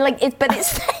 and they're like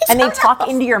it's and they talk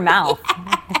into your mouth.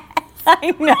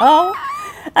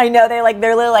 I know. They're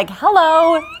literally like,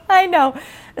 hello. I know.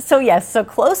 So yes, so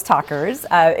close talkers.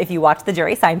 If you watch the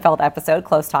Jerry Seinfeld episode,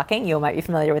 Close Talking, you might be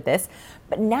familiar with this.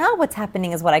 But now what's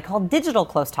happening is what I call digital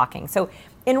close talking. So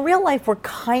in real life, we're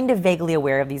kind of vaguely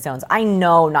aware of these zones. I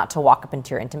know not to walk up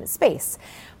into your intimate space.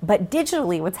 But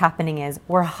digitally, what's happening is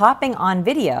we're hopping on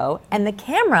video and the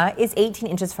camera is 18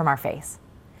 inches from our face.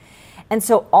 And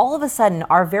so all of a sudden,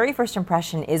 our very first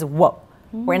impression is, whoa,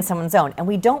 we're in someone's zone. And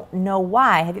we don't know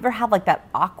why. Have you ever had like that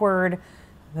awkward,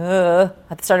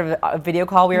 at the start of a video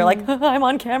call, we were like, I'm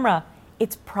on camera.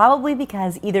 It's probably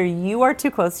because either you are too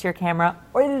close to your camera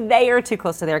or they are too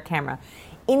close to their camera.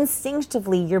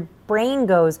 Instinctively, your brain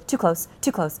goes too close,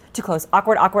 too close, too close,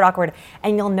 awkward, awkward, awkward.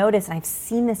 And you'll notice, and I've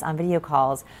seen this on video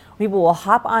calls, people will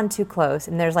hop on too close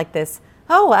and there's like this,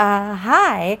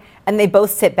 hi. And they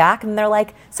both sit back and they're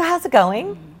like, so how's it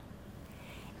going?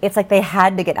 It's like they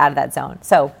had to get out of that zone.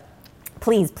 So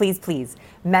please, please, please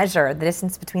measure the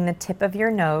distance between the tip of your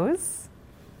nose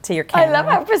to your camera. I love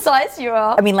how precise you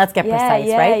are. I mean, let's get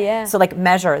precise, right? Yeah. So like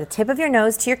measure the tip of your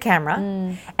nose to your camera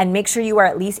and make sure you are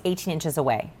at least 18 inches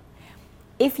away.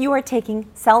 If you are taking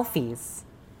selfies,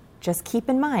 just keep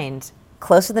in mind,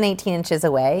 closer than 18 inches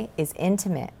away is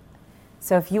intimate.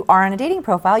 So if you are on a dating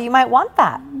profile, you might want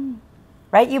that,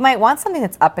 right? You might want something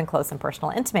that's up and close and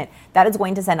personal, intimate. That is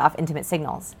going to send off intimate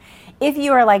signals. If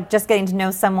you are like just getting to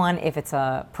know someone, if it's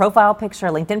a profile picture,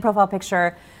 LinkedIn profile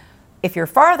picture, if you're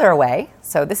farther away,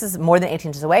 so this is more than 18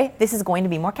 inches away, this is going to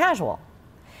be more casual.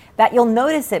 That you'll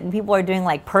notice it when people are doing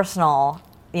like personal,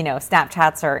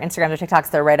 Snapchats or Instagrams or TikToks,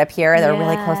 they're right up here. They're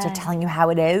really close to telling you how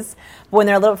it is. But when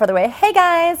they're a little bit further away, hey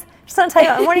guys, just want to tell you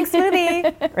about a morning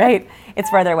smoothie, right? It's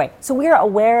farther away. So we are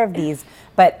aware of these,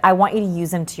 but I want you to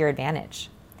use them to your advantage.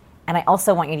 And I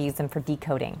also want you to use them for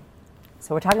decoding.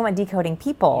 So we're talking about decoding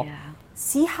people. Yeah.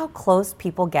 See how close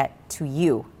people get to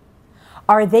you.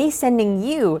 Are they sending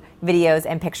you videos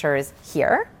and pictures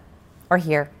here or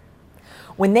here?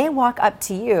 When they walk up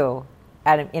to you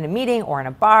in a meeting or in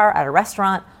a bar, at a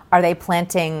restaurant, are they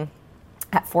planting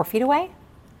at 4 feet away? Do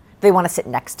they want to sit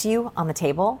next to you on the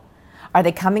table? Are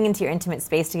they coming into your intimate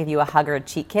space to give you a hug or a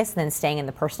cheek kiss and then staying in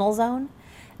the personal zone?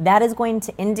 That is going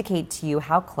to indicate to you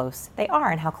how close they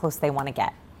are and how close they want to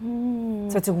get.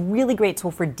 So it's a really great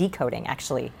tool for decoding,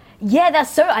 actually. Yeah,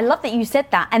 I love that you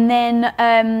said that. And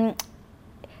then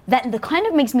that kind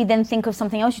of makes me then think of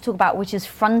something else you talk about, which is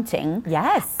fronting.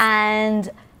 Yes. And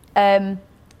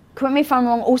correct me if I'm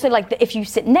wrong, also like if you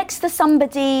sit next to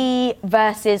somebody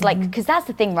versus like, because that's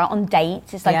the thing, right, on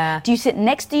dates, it's like, do you sit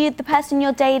next to the person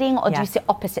you're dating or do you sit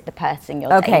opposite the person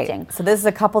you're dating? So this is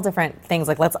a couple different things,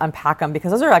 like let's unpack them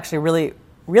because those are actually really,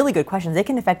 really good questions. They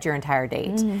can affect your entire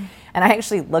date. And I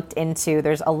actually looked into,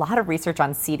 there's a lot of research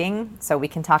on seating, so we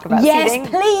can talk about seating. Yes,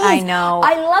 please. I know.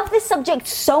 I love this subject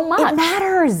so much. It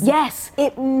matters. Yes.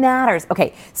 It matters.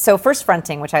 Okay, so first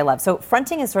fronting, which I love. So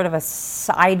fronting is sort of a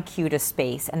side cue to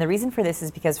space. And the reason for this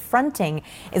is because fronting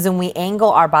is when we angle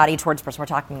our body towards the person we're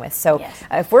talking with. So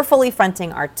if we're fully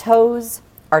fronting, our toes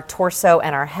our torso,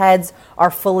 and our heads are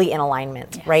fully in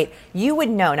alignment, right? You would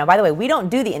know. Now, by the way, we don't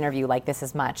do the interview like this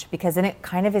as much because then it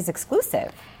kind of is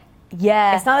exclusive.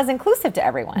 Yeah. It's not as inclusive to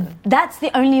everyone. That's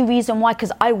the only reason why,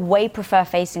 because I way prefer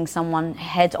facing someone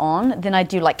head on than I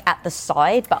do like at the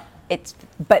side, but it's...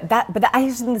 But I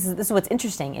just think this is what's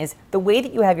interesting is the way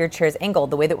that you have your chairs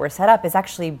angled, the way that we're set up is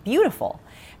actually beautiful.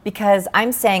 Because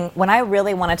I'm saying when I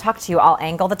really want to talk to you, I'll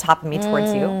angle the top of me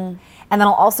towards you. And then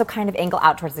I'll also kind of angle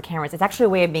out towards the cameras. It's actually a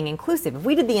way of being inclusive. If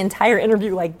we did the entire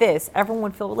interview like this, everyone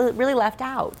would feel really left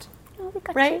out.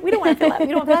 Right? We don't want to feel left. We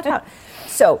don't want to feel left out.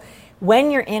 So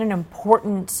when you're in an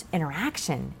important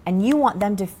interaction and you want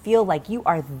them to feel like you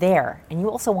are there, and you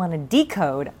also want to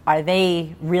decode, are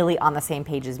they really on the same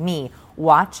page as me?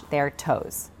 Watch their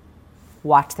toes.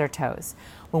 Watch their toes.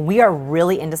 When we are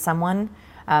really into someone,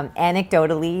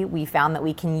 anecdotally, we found that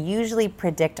we can usually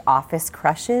predict office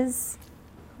crushes.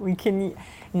 We can,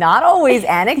 not always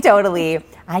anecdotally,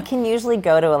 I can usually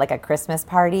go to like a Christmas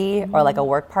party or like a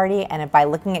work party, and by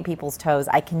looking at people's toes,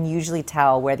 I can usually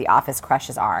tell where the office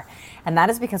crushes are. And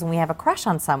that is because when we have a crush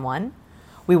on someone,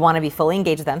 we want to be fully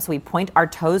engaged with them, so we point our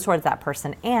toes towards that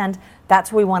person, and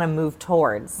that's where we want to move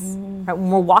towards. Right?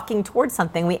 When we're walking towards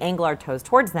something, we angle our toes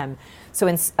towards them. So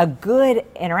in a good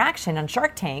interaction on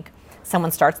Shark Tank,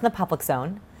 someone starts in the public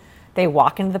zone, they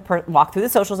walk through the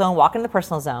social zone, walk into the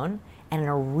personal zone, and in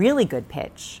a really good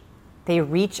pitch, they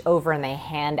reach over and they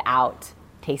hand out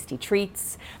tasty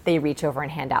treats. They reach over and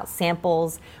hand out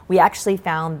samples. We actually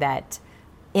found that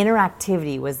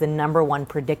interactivity was the #1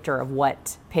 predictor of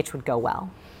what pitch would go well.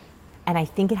 And I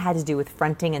think it had to do with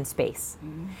fronting and space.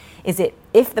 Is it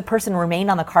if the person remained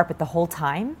on the carpet the whole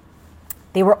time,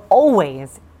 they were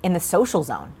always in the social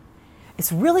zone.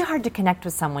 It's really hard to connect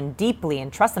with someone deeply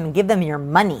and trust them and give them your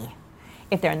money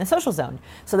if they're in the social zone.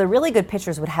 So the really good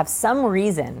pitchers would have some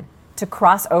reason to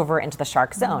cross over into the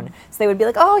shark zone. So they would be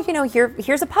like, oh,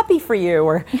 here's a puppy for you,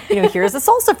 or here's a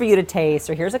salsa for you to taste,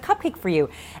 or here's a cupcake for you.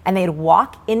 And they'd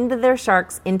walk into their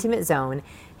shark's intimate zone,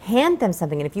 hand them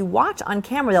something, and if you watch on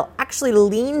camera, they'll actually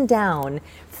lean down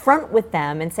front with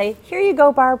them and say, here you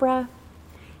go, Barbara.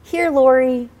 Here,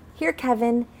 Lori. Here,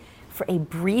 Kevin. For a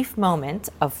brief moment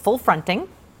of full fronting,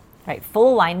 right,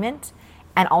 full alignment,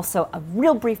 and also a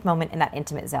real brief moment in that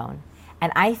intimate zone.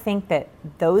 And I think that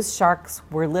those sharks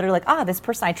were literally like, this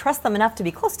person, I trust them enough to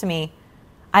be close to me.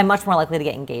 I'm much more likely to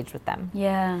get engaged with them.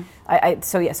 Yeah.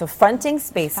 So fronting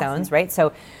space zones, right?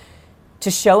 So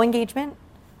to show engagement,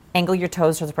 angle your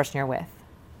toes towards the person you're with.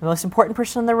 The most important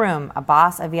person in the room, a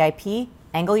boss, a VIP,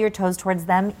 angle your toes towards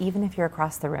them, even if you're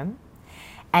across the room.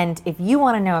 And if you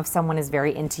want to know if someone is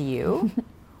very into you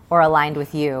or aligned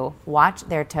with you, watch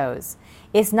their toes.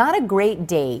 It's not a great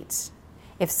date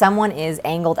if someone is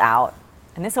angled out.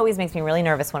 And this always makes me really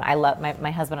nervous when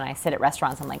my husband and I sit at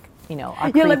restaurants and are creepy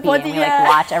and we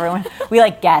watch everyone. We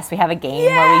guess. We have a game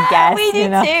where we guess. We do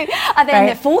too. Are they on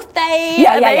their 4th date?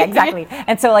 Yeah, exactly.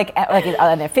 And so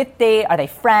on their 5th date, are they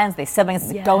friends? Are they siblings?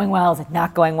 Is it going well? Is it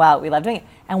not going well? We love doing it.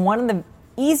 And one of the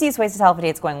easiest ways to tell if a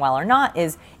date's going well or not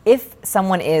is if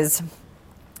someone is,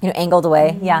 angled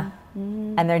away,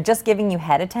 and they're just giving you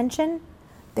head attention,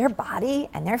 their body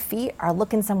and their feet are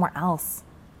looking somewhere else.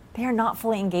 They are not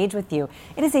fully engaged with you.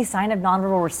 It is a sign of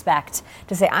nonverbal respect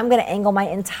to say, I'm going to angle my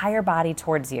entire body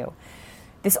towards you.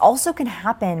 This also can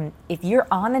happen if you're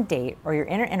on a date or you're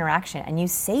in an interaction and you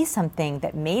say something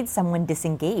that made someone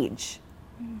disengage.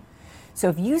 So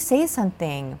if you say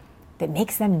something that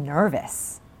makes them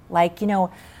nervous, and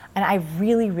I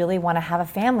really, really want to have a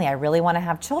family. I really want to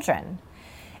have children.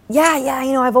 I've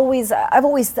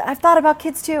thought about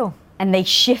kids too. And they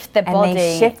shift their body. And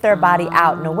they shift their body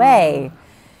out in a way.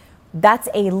 That's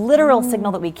a literal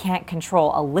signal that we can't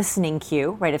control, a listening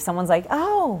cue, right? If someone's like,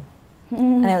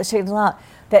 and they shake them out,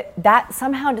 that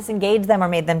somehow disengaged them or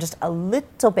made them just a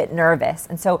little bit nervous.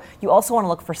 And so you also want to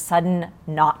look for sudden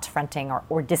not fronting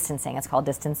or distancing. It's called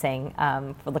distancing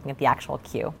for looking at the actual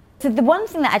cue. So the one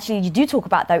thing that actually you do talk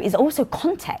about though is also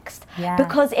context. Yeah.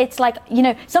 Because it's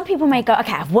some people may go,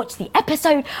 okay, I've watched the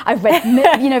episode, I've read,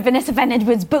 Vanessa Van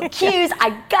Edwards' book Cues,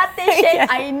 I got this shit, yeah.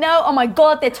 I know, oh my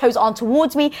God, their toes aren't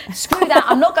towards me, screw that,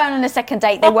 I'm not going on a second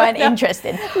date, they weren't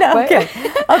interested. No, okay.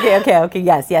 Okay,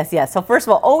 yes. So first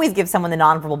of all, always give someone the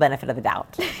nonverbal benefit of the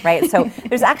doubt, right? So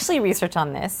there's actually research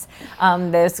on this.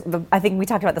 I think we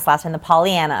talked about this last time, the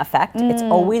Pollyanna effect. It's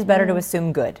always better to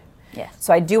assume good. Yes.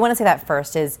 So I do want to say that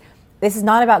first is, this is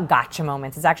not about gotcha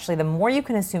moments. It's actually the more you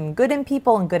can assume good in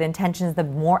people and good intentions, the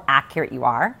more accurate you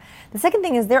are. The second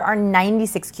thing is there are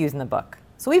 96 cues in the book.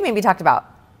 So we've maybe talked about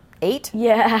 8.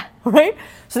 Yeah. Right?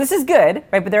 So this is good,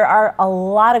 right? But there are a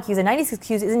lot of cues, and 96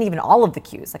 cues isn't even all of the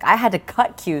cues. I had to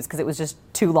cut cues because it was just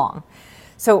too long.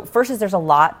 So first is there's a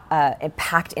lot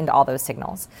packed into all those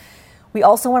signals. We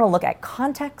also want to look at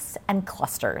context and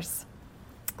clusters.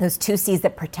 Those two C's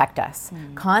that protect us.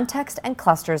 Context and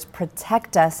clusters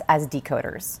protect us as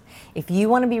decoders. If you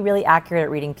want to be really accurate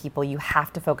at reading people, you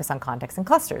have to focus on context and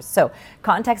clusters. So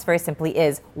context very simply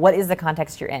is, what is the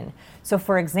context you're in? So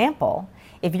for example,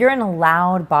 if you're in a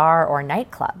loud bar or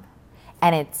nightclub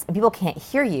and people can't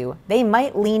hear you, they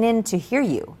might lean in to hear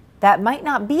you. That might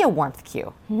not be a warmth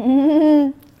cue.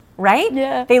 Right?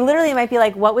 Yeah. They literally might be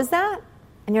like, what was that?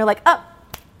 And you're like, oh,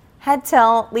 head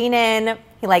tilt, lean in,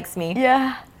 he likes me.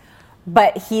 Yeah.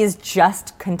 But he is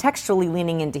just contextually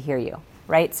leaning in to hear you,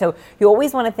 right? So you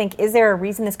always want to think, is there a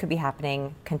reason this could be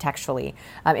happening contextually?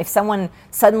 If someone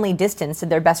suddenly distanced,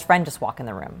 did their best friend just walk in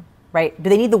the room, right? Do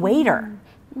they need the waiter?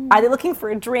 Are they looking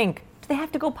for a drink? Do they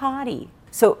have to go potty?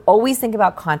 So always think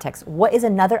about context. What is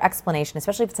another explanation,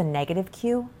 especially if it's a negative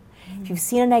cue? If you've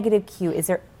seen a negative cue, is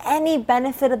there any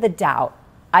benefit of the doubt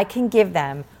I can give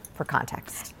them for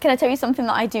context? Can I tell you something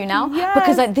that I do now? Yes.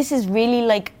 Because this is really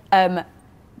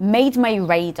made my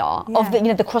radar of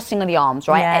the crossing of the arms,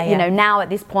 right? Yeah, Now at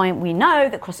this point we know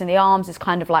that crossing the arms is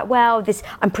kind of like, well,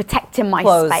 I'm protecting my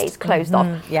space, closed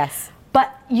off. Yes.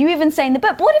 But you even say in the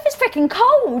book, but what if it's freaking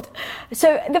cold?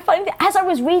 So the funny thing, as I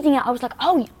was reading it, I was like,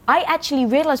 oh, I actually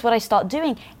realized what I start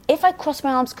doing. If I cross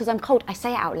my arms because I'm cold, I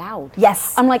say it out loud.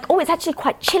 Yes. I'm like, oh, it's actually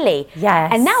quite chilly.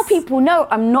 Yes. And now people know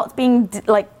I'm not being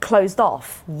closed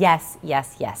off. Yes,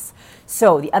 yes, yes.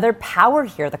 So the other power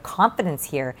here, the confidence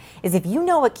here, is if you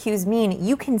know what cues mean,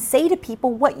 you can say to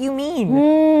people what you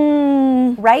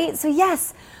mean. Right? So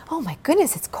yes, oh my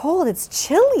goodness, it's cold, it's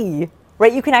chilly.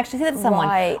 Right? You can actually say that to someone.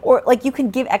 Right. Or like you can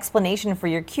give explanation for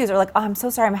your cues. Or like, oh, I'm so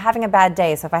sorry, I'm having a bad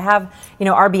day. So if I have,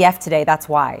 RBF today, that's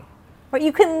why. Right?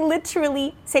 You can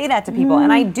literally say that to people.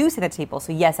 And I do say that to people.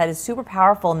 So yes, that is super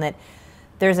powerful in that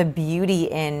there's a beauty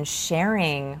in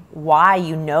sharing why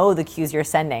you know the cues you're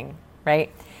sending,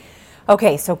 right?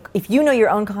 Okay, so if you know your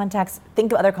own context,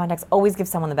 think of other contexts, always give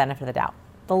someone the benefit of the doubt.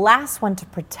 The last one to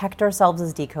protect ourselves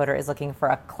as decoder is looking for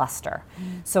a cluster.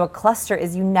 So a cluster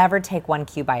is you never take one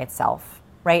cue by itself,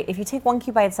 right? If you take one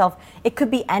cue by itself, it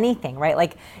could be anything, right?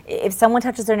 Like if someone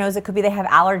touches their nose, it could be they have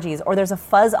allergies or there's a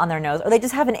fuzz on their nose or they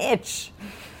just have an itch,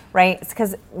 right? It's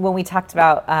because when we talked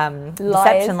about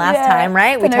deception last time,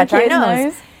 right? We touch our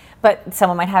nose. But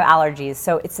someone might have allergies.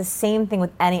 So it's the same thing with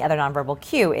any other nonverbal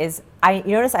cue is, you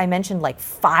notice I mentioned like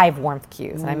 5 warmth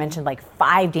cues and I mentioned like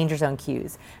 5 danger zone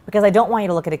cues because I don't want you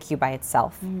to look at a cue by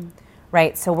itself,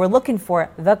 right? So we're looking for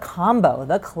the combo,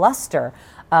 the cluster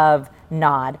of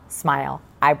nod, smile,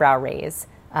 eyebrow raise,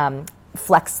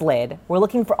 flex lid. We're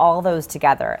looking for all those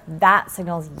together. That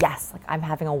signals, yes, like I'm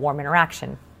having a warm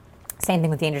interaction. Same thing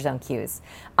with danger zone cues.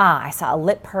 I saw a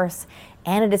lip purse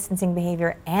and a distancing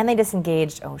behavior and they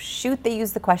disengaged. Oh shoot, they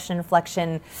used the question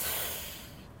inflection.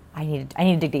 I need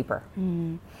to dig deeper.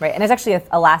 Right, and there's actually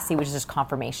a last C, which is just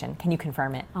confirmation. Can you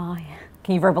confirm it? Oh yeah.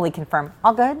 Can you verbally confirm?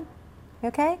 All good? You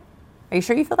okay? Are you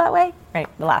sure you feel that way? Right,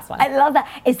 the last one. I love that.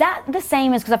 Is that the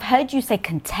same as, because I've heard you say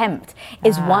contempt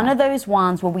is one of those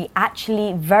ones where we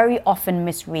actually very often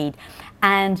misread.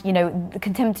 And,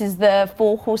 contempt is the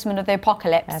 4 horsemen of the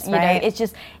apocalypse. That's right.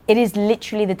 It is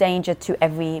literally the danger to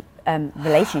every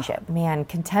relationship. Man,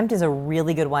 contempt is a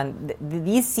really good one.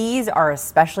 These C's are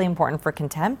especially important for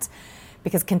contempt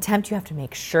because contempt, you have to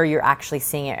make sure you're actually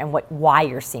seeing it and why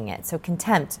you're seeing it. So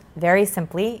contempt, very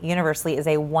simply, universally, is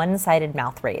a one-sided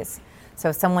mouth raise. So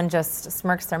if someone just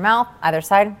smirks their mouth, either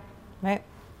side, right?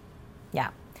 Yeah.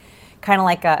 Kind of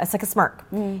like it's like a smirk.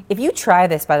 If you try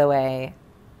this, by the way,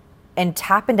 and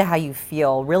tap into how you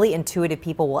feel, really intuitive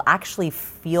people will actually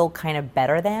feel kind of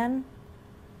better than.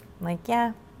 Like,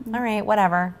 yeah, all right,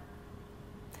 whatever.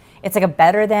 It's like a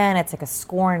better than, it's like a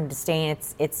scorn, disdain,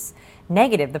 it's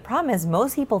negative. The problem is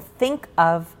most people think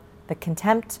of the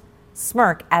contempt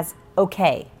smirk as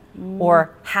okay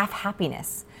or half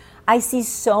happiness. I see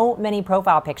so many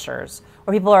profile pictures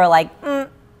where people are like, I'm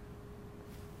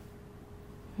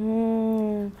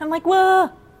like, whoa,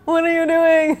 what are you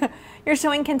doing? You're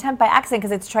showing contempt by accident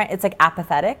because it's like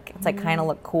apathetic. It's like kind of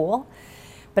look cool.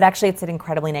 But actually it's an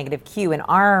incredibly negative cue. In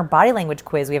our body language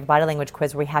quiz, we have a body language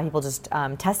quiz where we have people just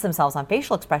test themselves on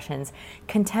facial expressions.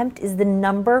 Contempt is the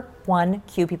number 1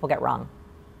 cue people get wrong.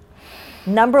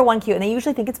 Number 1 cue, and they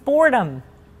usually think it's boredom.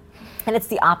 And it's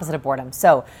the opposite of boredom.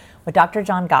 So what Dr.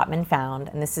 John Gottman found,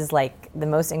 and this is like one of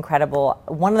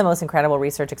the most incredible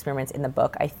research experiments in the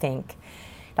book, I think.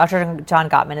 Dr. John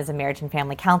Gottman is a marriage and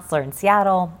family counselor in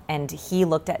Seattle, and he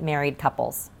looked at married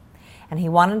couples. And he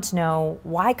wanted to know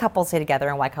why couples stay together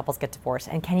and why couples get divorced,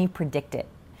 and can you predict it?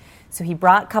 So he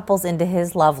brought couples into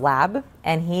his love lab,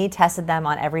 and he tested them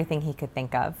on everything he could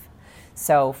think of.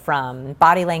 So from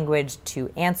body language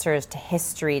to answers to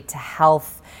history to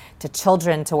health to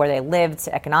children to where they lived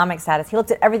to economic status. He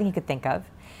looked at everything he could think of,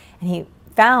 and he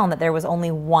found that there was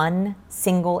only one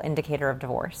single indicator of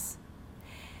divorce.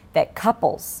 That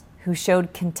couples who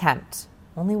showed contempt,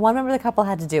 only one member of the couple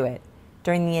had to do it,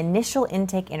 during the initial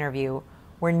intake interview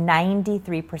were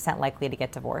 93% likely to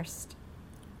get divorced.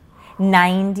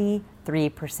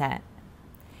 93%.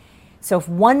 So if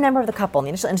one member of the couple in the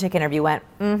initial intake interview went,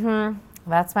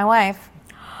 that's my wife.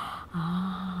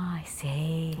 Ah, I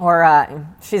see. Or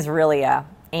she's really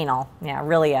anal,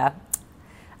 really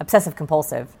obsessive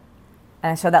compulsive.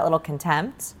 And I showed that little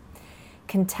contempt.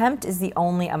 Contempt is the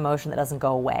only emotion that doesn't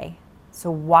go away. So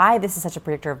why this is such a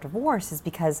predictor of divorce is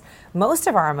because most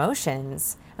of our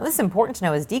emotions, and this is important to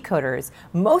know as decoders,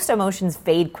 most emotions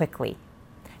fade quickly.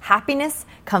 Happiness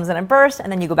comes in a burst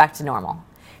and then you go back to normal.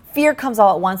 Fear comes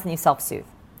all at once and you self-soothe.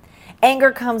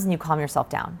 Anger comes and you calm yourself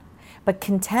down. But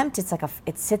contempt,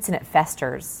 it sits and it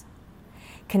festers.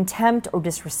 Contempt or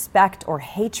disrespect or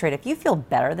hatred, if you feel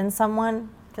better than someone,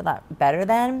 feel that better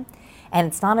than, and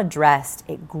it's not addressed,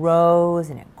 it grows,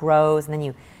 and then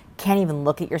you can't even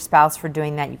look at your spouse for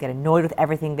doing that. You get annoyed with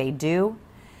everything they do.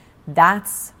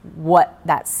 That's what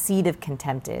that seed of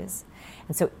contempt is.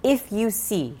 And so if you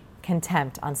see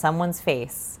contempt on someone's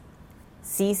face,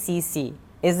 CCC,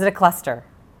 is it a cluster?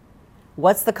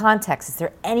 What's the context? Is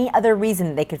there any other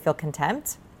reason they could feel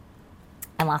contempt?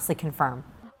 And lastly, confirm.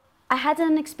 I had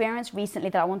an experience recently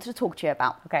that I wanted to talk to you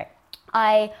about. Okay.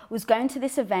 I was going to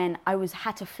this event.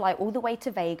 Had to fly all the way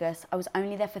to Vegas. I was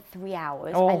only there for 3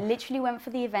 hours. Oh. I literally went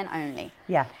for the event only.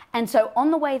 Yeah. And so on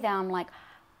the way there, I'm like,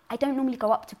 I don't normally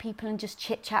go up to people and just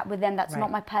chit chat with them. That's Right. not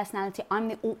my personality. I'm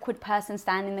the awkward person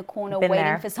standing in the corner Been waiting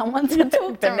there. for someone to talk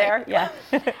to Been me. there, yeah.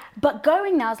 But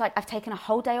going now, I was like, I've taken a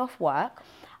whole day off work.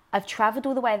 I've traveled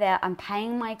all the way there. I'm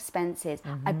paying my expenses.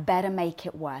 I better make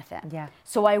it worth it. Yeah.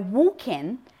 So I walk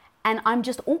in and I'm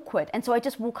just awkward. And so I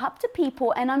just walk up to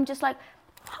people and I'm just like,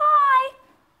 hi.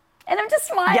 And I'm just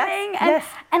smiling. Yes.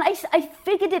 And I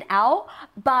figured it out,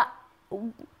 but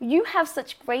you have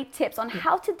such great tips on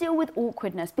how to deal with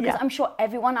awkwardness, because Yeah. I'm sure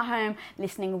everyone at home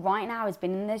listening right now has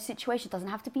been in those situations. It doesn't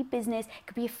have to be business. It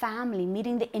could be a family,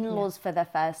 meeting the in-laws for the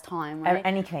first time, right?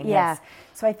 Anything, Yeah. yes.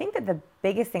 So I think that the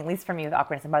biggest thing, at least for me with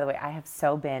awkwardness, and by the way, I have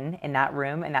so been in that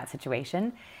room, in that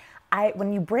situation,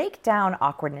 when you break down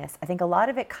awkwardness, I think a lot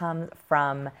of it comes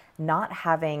from not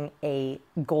having a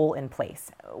goal in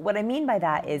place. What I mean by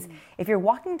that is if you're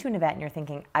walking to an event and you're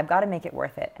thinking, I've got to make it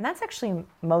worth it, and that's actually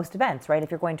most events, right?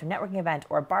 If you're going to a networking event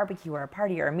or a barbecue or a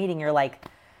party or a meeting, you're like,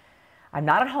 I'm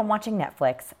not at home watching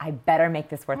Netflix. I better make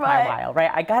this worth my Right. while,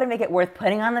 right? I got to make it worth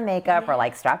putting on the makeup or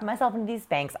like strapping myself into these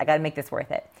Spanx. I got to make this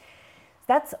worth it.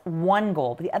 That's one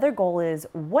goal. But the other goal is,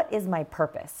 what is my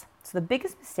purpose? So the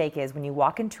biggest mistake is when you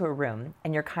walk into a room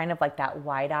and you're kind of like that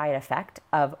wide-eyed effect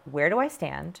of, where do I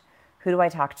stand? Who do I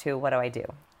talk to? What do I do?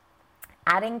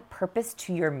 Adding purpose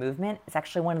to your movement is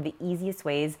actually one of the easiest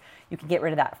ways you can get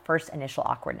rid of that first initial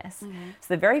awkwardness. So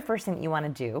the very first thing that you want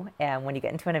to do when you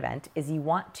get into an event is you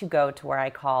want to go to where I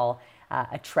call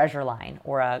a treasure line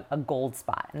or a gold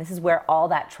spot. And this is where all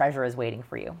that treasure is waiting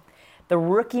for you. The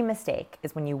rookie mistake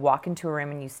is when you walk into a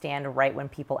room and you stand right when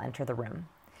people enter the room.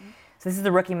 So this is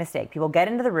the rookie mistake. People get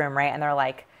into the room, right, and they're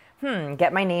like,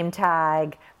 get my name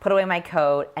tag, put away my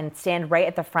coat, and stand right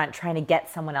at the front trying to get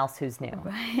someone else who's new.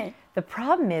 Right. The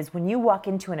problem is when you walk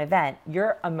into an event,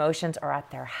 your emotions are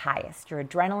at their highest. Your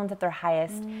adrenaline's at their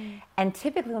highest. And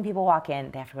typically when people walk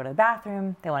in, they have to go to the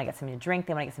bathroom, they want to get something to drink,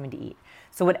 they want to get something to eat.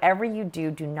 So whatever you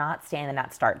do, do not stand in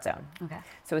that start zone. Okay.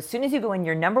 So as soon as you go in,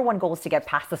 your number one goal is to get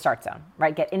past the start zone,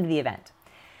 right? Get into the event.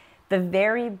 The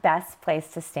very best place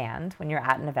to stand when you're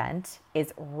at an event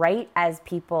is right as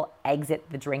people exit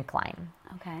the drink line.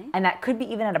 Okay. And that could be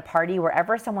even at a party,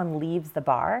 wherever someone leaves the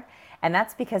bar. And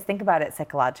that's because, think about it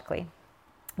psychologically.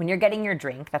 When you're getting your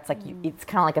drink, that's like, it's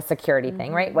kind of like a security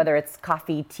thing, right? Whether it's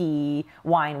coffee, tea,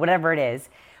 wine, whatever it is.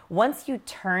 Once you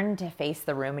turn to face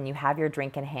the room and you have your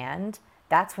drink in hand,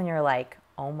 that's when you're like,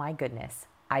 oh my goodness,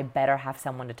 I better have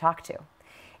someone to talk to.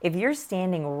 If you're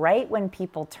standing right when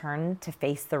people turn to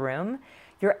face the room,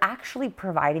 you're actually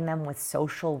providing them with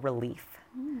social relief.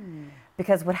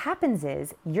 Because what happens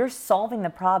is you're solving the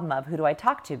problem of, who do I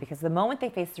talk to? Because the moment they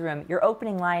face the room, your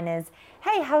opening line is,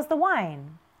 hey, how's the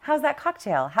wine? How's that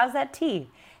cocktail? How's that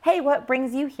tea? Hey, what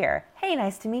brings you here? Hey,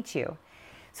 nice to meet you.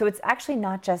 So it's actually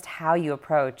not just how you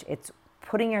approach, it's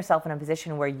putting yourself in a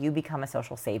position where you become a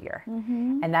social savior.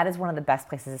 And that is one of the best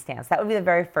places to stand. So that would be the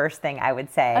very first thing I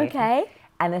would say. Okay.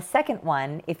 And the second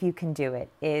one, if you can do it,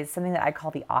 is something that I call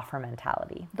the offer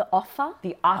mentality. The offer?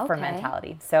 The offer Okay.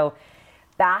 mentality. So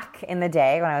back in the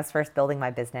day when I was first building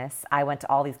my business, I went to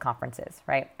all these conferences,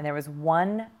 right? And there was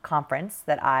one conference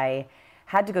that I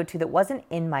had to go to that wasn't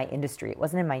in my industry. It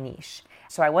wasn't in my niche.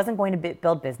 So I wasn't going to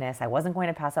build business. I wasn't going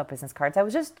to pass out business cards. I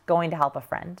was just going to help a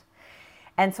friend.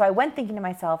 And so I went thinking to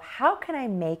myself, how can I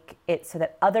make it so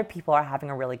that other people are having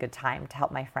a really good time to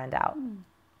help my friend out?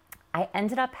 I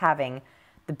ended up having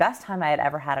the best time I had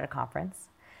ever had at a conference.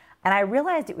 And I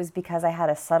realized it was because I had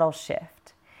a subtle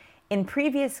shift. In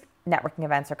previous networking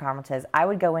events or conferences, I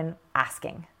would go in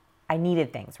asking. I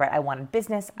needed things, right? I wanted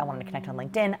business. I wanted to connect on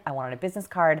LinkedIn. I wanted a business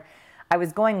card. I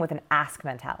was going with an ask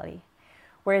mentality.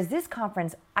 Whereas this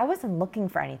conference, I wasn't looking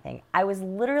for anything. I was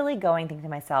literally going thinking to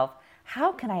myself,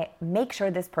 how can I make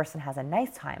sure this person has a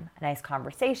nice time, a nice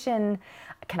conversation?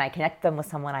 Can I connect them with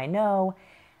someone I know?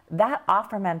 That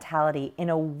offer mentality, in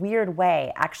a weird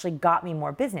way, actually got me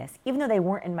more business. Even though they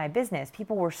weren't in my business,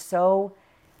 people were so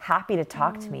happy to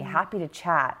talk to me, happy to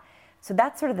chat. So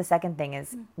that's sort of the second thing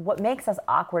is what makes us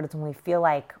awkward is when we feel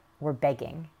like we're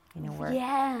begging. You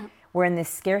know, we're in this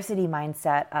scarcity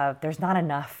mindset of there's not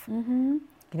enough. You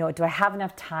know, do I have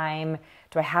enough time?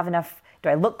 Do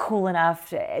I look cool enough?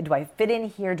 Do I fit in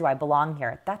here? Do I belong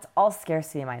here? That's all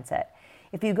scarcity mindset.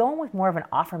 If you go in with more of an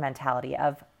offer mentality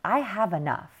of I have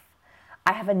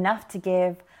enough to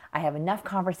give, I have enough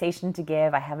conversation to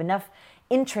give, I have enough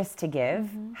interest to give,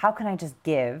 how can I just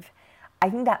give? I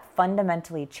think that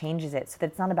fundamentally changes it so that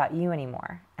it's not about you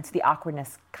anymore. And so the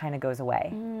awkwardness kind of goes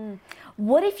away.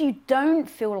 What if you don't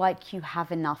feel like you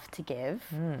have enough to give?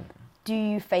 Do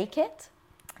you fake it?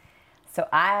 So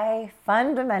I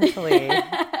fundamentally,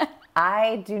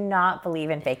 I do not believe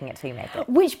in faking it till you make it.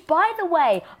 Which, by the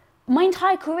way, my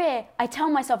entire career, I tell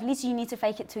myself, Lisa, you need to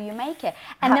fake it till you make it.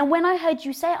 And then when I heard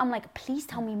you say it, I'm like, please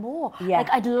tell me more. Yeah.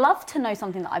 Like, I'd love to know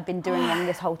something that I've been doing wrong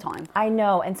this whole time. I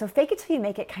know. And so fake it till you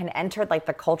make it kind of entered like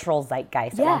the cultural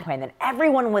zeitgeist at one point. And then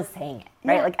everyone was saying it,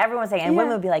 right? Like everyone was saying it. And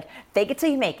women would be like, fake it till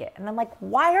you make it. And I'm like,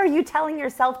 why are you telling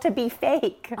yourself to be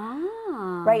fake?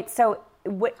 Right? So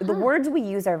the words we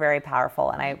use are very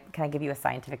powerful. And can I give you a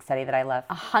scientific study that I love?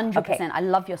 100%. Okay. I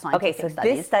love your scientific studies.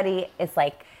 studies. This study is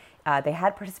like, they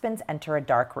had participants enter a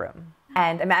dark room.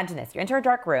 And imagine this, you enter a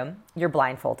dark room, you're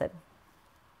blindfolded.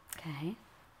 Okay.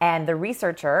 And the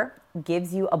researcher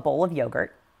gives you a bowl of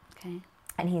yogurt. Okay.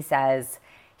 And he says,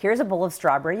 here's a bowl of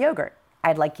strawberry yogurt.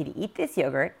 I'd like you to eat this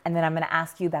yogurt, and then I'm going to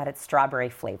ask you about its strawberry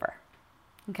flavor.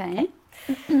 Okay.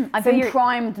 I've been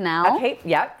primed now. Okay,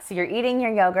 yep. So you're eating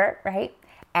your yogurt, right?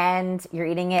 And you're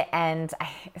eating it, and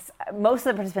most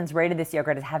of the participants rated this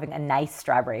yogurt as having a nice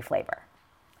strawberry flavor.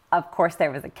 Of course,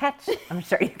 there was a catch. I'm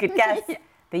sure you could guess.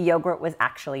 The yogurt was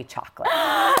actually chocolate.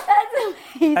 That's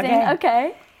amazing.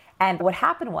 Okay. And what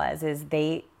happened is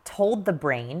they told the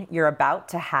brain, you're about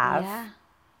to have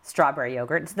strawberry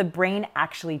yogurt. So the brain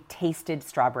actually tasted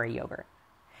strawberry yogurt.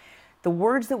 The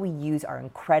words that we use are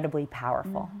incredibly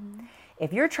powerful.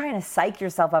 If you're trying to psych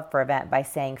yourself up for an event by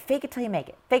saying, fake it till you make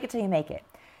it, fake it till you make it,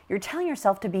 you're telling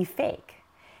yourself to be fake.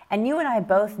 And you and I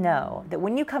both know that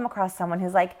when you come across someone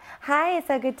who's like, hi, it's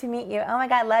so good to meet you. Oh my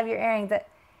God, love your earrings. That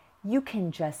you can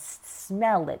just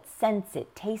smell it, sense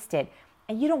it, taste it,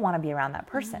 and you don't want to be around that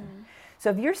person. So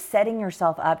if you're setting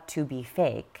yourself up to be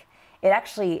fake,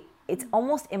 it's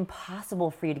almost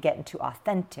impossible for you to get into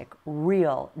authentic,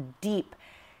 real, deep,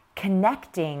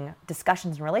 connecting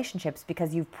discussions and relationships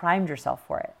because you've primed yourself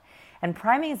for it. And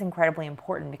priming is incredibly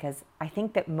important because I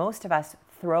think that most of us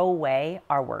throw away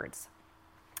our words.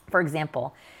 For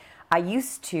example, I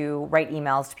used to write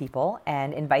emails to people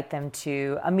and invite them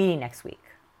to a meeting next week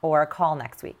or a call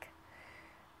next week.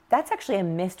 That's actually a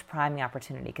missed priming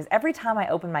opportunity because every time I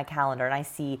open my calendar and I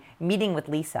see meeting with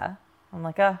Lisa, I'm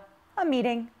like, a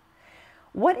meeting.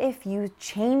 What if you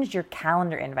changed your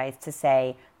calendar invites to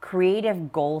say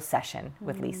creative goal session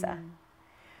with Lisa?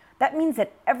 That means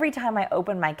that every time I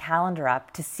open my calendar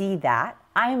up to see that,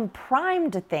 I'm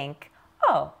primed to think,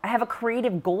 oh, I have a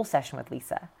creative goal session with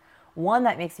Lisa. One,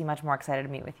 that makes me much more excited to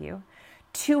meet with you.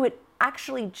 Two, it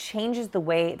actually changes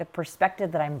the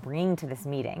perspective that I'm bringing to this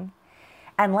meeting.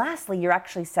 And lastly, you're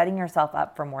actually setting yourself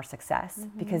up for more success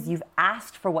because you've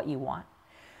asked for what you want.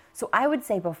 So I would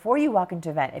say before you walk into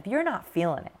an event, if you're not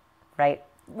feeling it, right?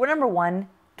 Number one,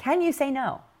 can you say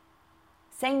no?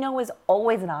 Saying no is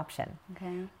always an option.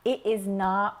 Okay. It is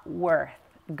not worth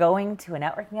going to a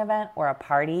networking event or a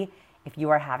party if you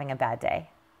are having a bad day.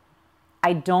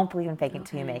 I don't believe in faking it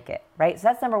till you make it, right? So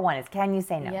that's number one is can you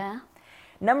say no? Yeah.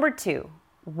 Number two,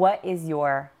 what is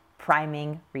your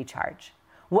priming recharge?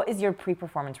 What is your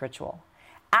pre-performance ritual?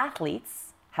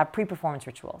 Athletes have pre-performance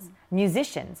rituals.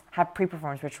 Musicians have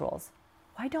pre-performance rituals.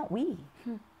 Why don't we?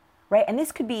 Right? And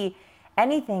this could be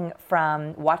anything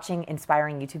from watching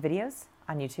inspiring YouTube videos.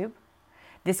 on YouTube.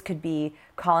 This could be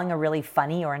calling a really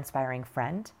funny or inspiring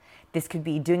friend. This could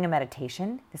be doing a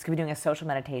meditation. This could be doing a social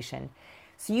meditation.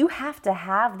 So you have to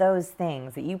have those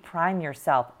things that you prime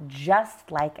yourself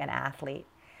just like an athlete.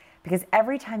 Because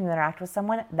every time you interact with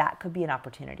someone, that could be an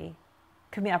opportunity.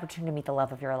 Could be an opportunity to meet the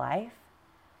love of your life.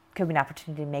 Could be an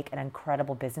opportunity to make an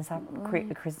incredible business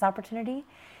opportunity.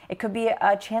 It could be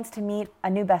a chance to meet a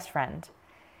new best friend.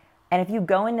 And if you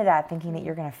go into that thinking that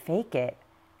you're going to fake it,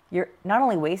 you're not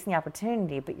only wasting the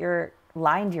opportunity, but you're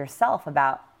lying to yourself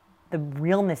about the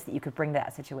realness that you could bring to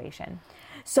that situation.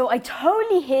 So I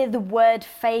totally hear the word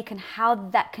fake and how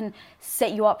that can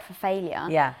set you up for failure.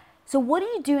 Yeah. So what do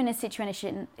you do in a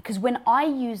situation? Because when I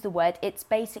use the word, it's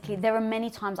basically, there are many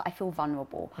times I feel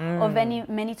vulnerable or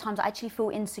many times I actually feel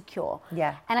insecure.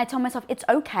 Yeah. And I tell myself, it's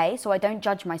okay, so I don't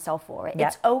judge myself for it. Yeah.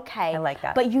 It's okay. I like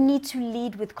that. But you need to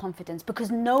lead with confidence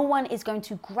because no one is going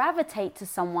to gravitate to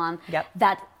someone Yep.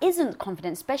 that isn't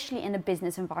confident, especially in a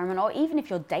business environment or even if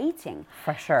you're dating.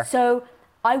 For sure. So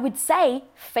I would say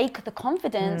fake the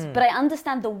confidence, but I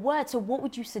understand the word. So what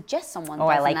would you suggest someone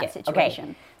does in that situation?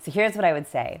 Okay. So here's what I would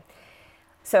say.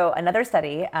 So another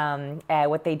study,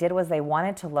 what they did was they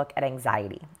wanted to look at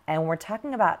anxiety. And when we're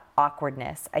talking about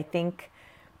awkwardness, I think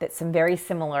that some very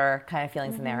similar kind of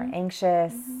feelings in there.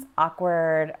 Anxious,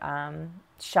 awkward,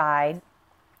 shy.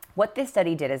 What this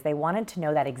study did is they wanted to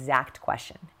know that exact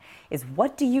question. Is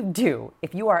what do you do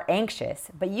if you are anxious,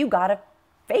 but you gotta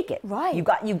fake it? Right. You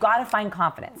got to find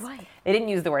confidence. Right. They didn't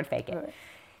use the word fake it. Right.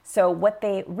 So what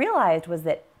they realized was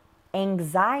that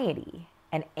anxiety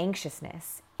and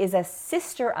anxiousness is a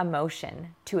sister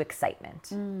emotion to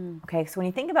excitement. Okay, so when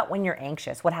you think about when you're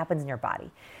anxious, what happens in your body?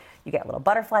 You get little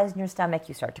butterflies in your stomach,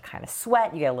 you start to kind of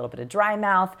sweat, you get a little bit of dry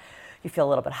mouth, you feel a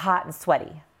little bit hot and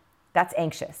sweaty. That's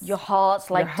anxious. Your heart's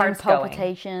like doing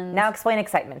palpitations. Now explain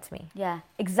excitement to me. Yeah,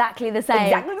 exactly the same.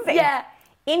 Exactly the same. Yeah.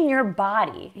 In your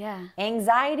body, Yeah.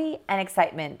 anxiety and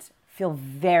excitement feel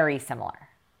very similar.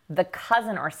 The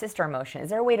cousin or sister emotion. Is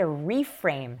there a way to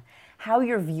reframe how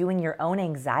you're viewing your own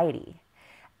anxiety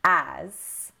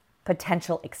as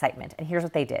potential excitement? And here's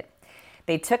what they did.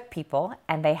 They took people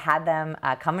and they had them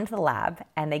come into the lab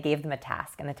and they gave them a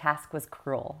task. And the task was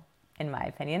cruel, in my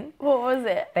opinion. What was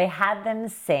it? They had them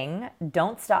sing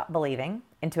Don't Stop Believing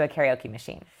into a karaoke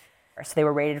machine. So they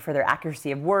were rated for their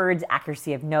accuracy of words,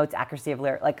 accuracy of notes, accuracy of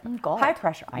lyrics, like high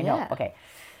pressure. I know. Yeah. Okay.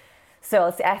 So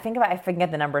let's see, I think if I can get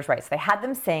the numbers right. So they had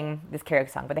them sing this karaoke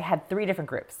song, but they had 3 different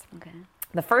groups. Okay.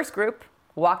 The first group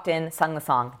walked in, sung the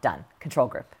song, done. Control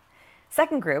group.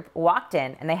 Second group walked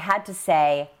in and they had to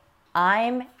say,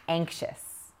 I'm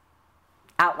anxious,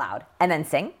 out loud, and then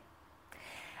sing.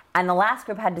 And the last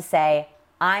group had to say,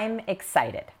 I'm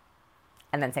excited,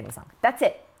 and then sing the song. That's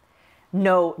it.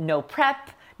 No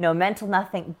prep, no mental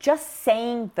nothing, just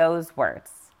saying those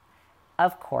words.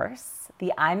 Of course,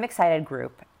 the I'm excited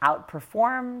group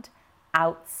outperformed,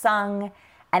 outsung,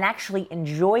 and actually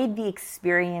enjoyed the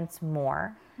experience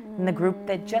more than the group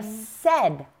that just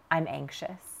said, I'm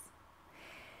anxious.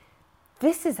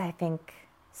 This is, I think,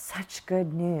 such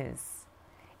good news.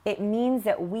 It means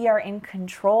that we are in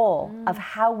control of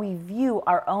how we view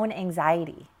our own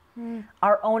anxiety,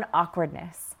 our own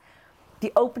awkwardness.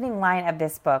 The opening line of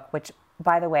this book, which,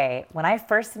 by the way, when I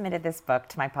first submitted this book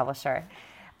to my publisher,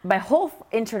 my whole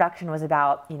introduction was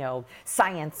about,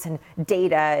 science and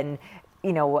data and,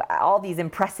 all these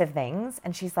impressive things.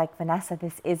 And she's like, Vanessa,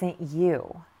 this isn't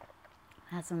you.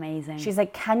 That's amazing. She's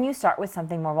like, can you start with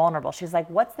something more vulnerable? She's like,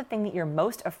 what's the thing that you're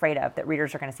most afraid of that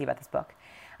readers are going to see about this book?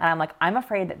 And I'm like, I'm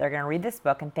afraid that they're going to read this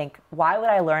book and think, why would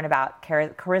I learn about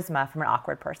charisma from an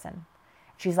awkward person?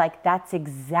 She's like, that's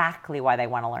exactly why they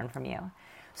want to learn from you.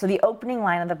 So the opening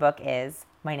line of the book is,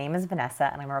 my name is Vanessa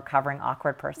and I'm a recovering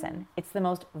awkward person. It's the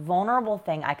most vulnerable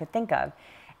thing I could think of.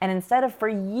 And instead of for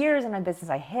years in my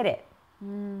business, I hid it.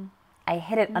 I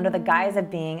hid it under the guise of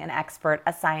being an expert,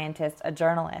 a scientist, a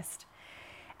journalist.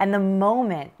 And the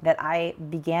moment that I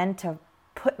began to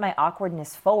put my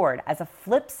awkwardness forward as a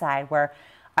flip side where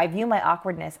I view my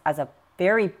awkwardness as a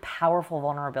very powerful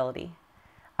vulnerability,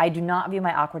 I do not view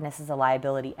my awkwardness as a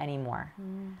liability anymore.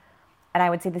 And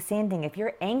I would say the same thing. If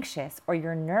you're anxious or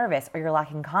you're nervous or you're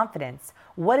lacking confidence,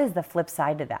 what is the flip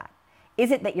side to that?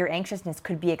 Is it that your anxiousness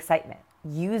could be excitement?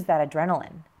 Use that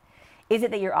adrenaline. Is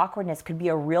it that your awkwardness could be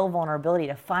a real vulnerability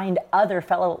to find other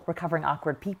fellow recovering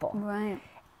awkward people? Right.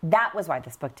 That was why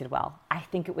this book did well. I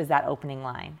think it was that opening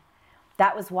line.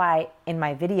 That was why in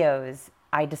my videos,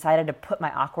 I decided to put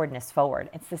my awkwardness forward.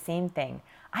 It's the same thing.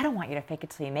 I don't want you to fake it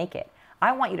till you make it.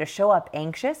 I want you to show up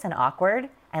anxious and awkward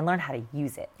and learn how to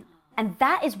use it. And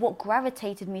that is what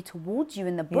gravitated me towards you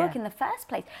in the book in the first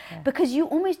place. Yeah. Because you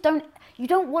almost don't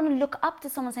want to look up to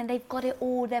someone saying they've got it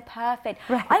all, they're perfect.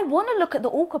 Right. I want to look at the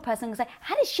awkward person and say,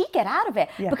 how did she get out of it?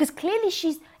 Yeah. Because clearly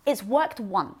it's worked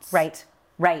once. Right.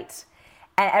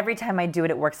 And every time I do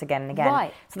it, it works again and again.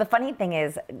 Right. So the funny thing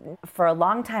is, for a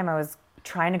long time, I was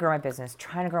trying to grow my business,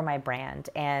 trying to grow my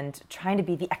brand, and trying to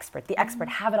be the expert,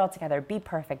 have it all together, be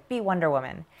perfect, be Wonder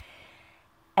Woman.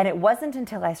 And it wasn't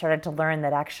until I started to learn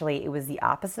that actually it was the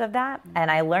opposite of that. And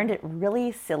I learned it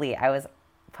really silly. I was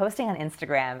posting on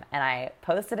Instagram, and I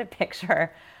posted a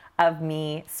picture of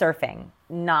me surfing,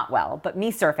 not well, but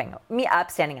me surfing, me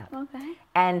up, standing up. Okay.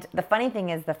 And the funny thing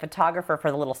is, the photographer for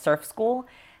the little surf school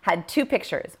had two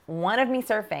pictures, one of me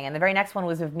surfing, and the very next one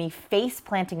was of me face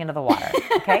planting into the water,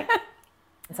 okay?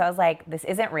 So I was like, this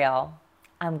isn't real.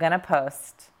 I'm gonna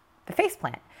post the face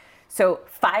plant. So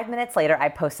 5 minutes later, I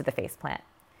posted the face plant.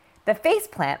 The face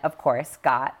plant, of course,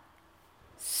 got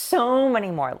so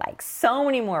many more likes, so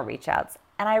many more reach outs.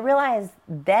 And I realized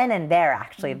then and there,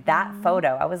 actually, that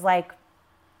photo, I was like,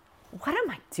 what am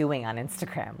I doing on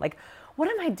Instagram? Like, what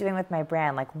am I doing with my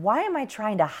brand? Like, why am I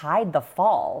trying to hide the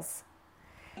falls?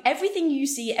 Everything you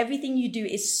see, everything you do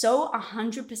is so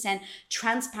 100%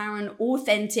 transparent,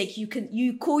 authentic.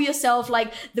 You call yourself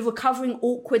like the recovering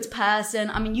awkward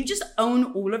person. I mean, you just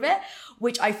own all of it,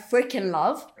 which I freaking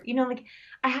love. You know, like,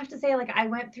 I have to say, like, I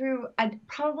went through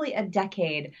probably a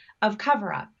decade of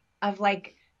cover up, of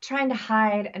like trying to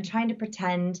hide and trying to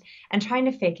pretend and trying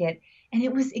to fake it. And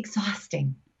it was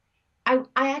exhausting. I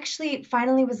actually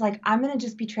finally was like, I'm going to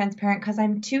just be transparent because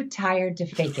I'm too tired to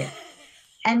fake it.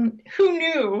 And who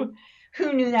knew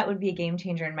that would be a game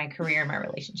changer in my career and my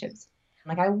relationships?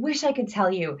 Like, I wish I could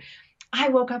tell you, I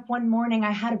woke up one morning,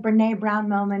 I had a Brene Brown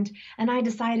moment, and I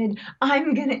decided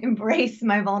I'm going to embrace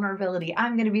my vulnerability.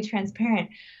 I'm going to be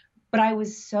transparent. But I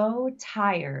was so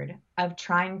tired of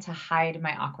trying to hide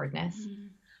my awkwardness.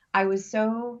 I was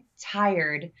so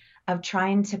tired of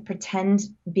trying to pretend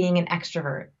being an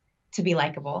extrovert to be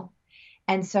likable.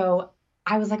 And so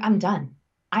I was like, I'm done.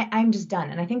 I'm just done.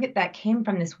 And I think that came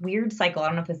from this weird cycle. I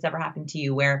don't know if this ever happened to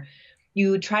you, where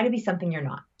you try to be something you're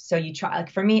not. So you try,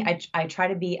 like for me, I try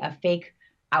to be a fake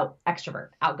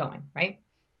extrovert, outgoing, right?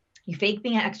 You fake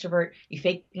being an extrovert, you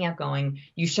fake being outgoing,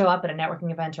 you show up at a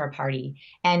networking event or a party,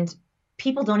 and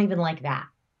people don't even like that.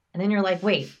 And then you're like,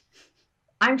 wait,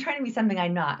 I'm trying to be something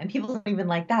I'm not, and people don't even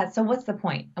like that. So what's the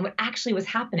point? And what actually was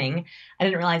happening, I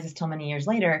didn't realize this till many years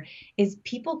later, is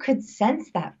people could sense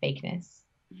that fakeness.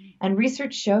 And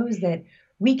research shows that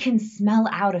we can smell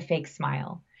out a fake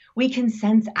smile. We can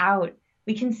sense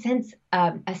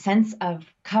a sense of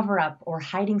cover up or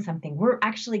hiding something. We're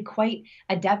actually quite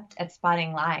adept at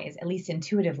spotting lies, at least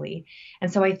intuitively.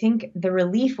 And so I think the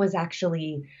relief was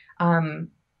actually, I'm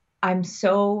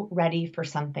so ready for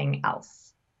something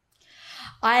else.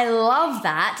 I love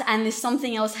that. And this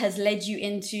something else has led you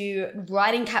into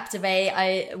writing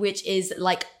Captivate, which is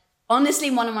like,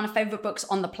 honestly, one of my favorite books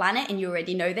on the planet, and you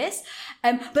already know this.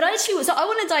 But I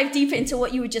want to dive deeper into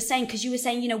what you were just saying, because you were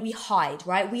saying, we hide,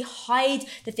 right? We hide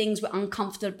the things we're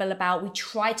uncomfortable about. We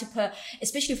try to put,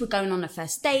 especially if we're going on a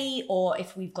first date, or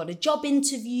if we've got a job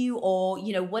interview, or,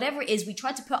 whatever it is, we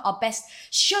try to put our best,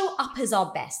 show up as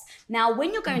our best. Now,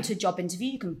 when you're going to a job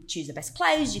interview, you can choose the best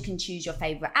clothes, you can choose your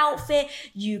favorite outfit,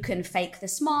 you can fake the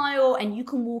smile, and you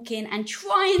can walk in and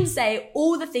try and say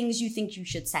all the things you think you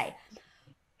should say.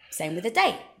 Same with a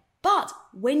date. But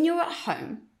when you're at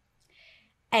home,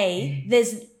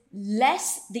 there's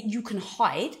less that you can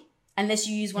hide unless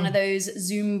you use one of those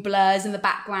Zoom blurs in the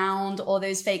background or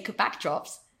those fake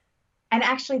backdrops. And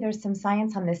actually, there's some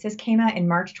science on this. This came out in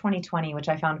March 2020, which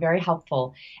I found very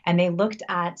helpful. And they looked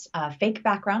at fake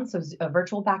backgrounds, so a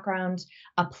virtual background,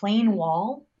 a plain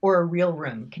wall, or a real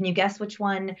room. Can you guess which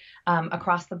one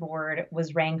across the board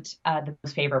was ranked the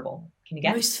most favorable? Can you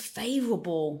guess? Most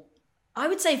favorable. I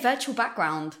would say virtual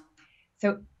background.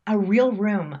 So a real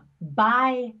room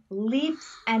by leaps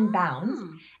and bounds.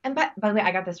 And by the way,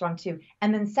 I got this wrong too.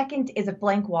 And then second is a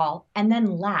blank wall. And then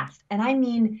last, and I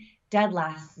mean dead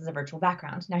last, is a virtual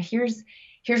background. Now here's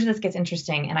where this gets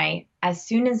interesting. And I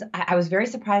was very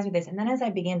surprised with this. And then as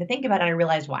I began to think about it, I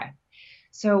realized why.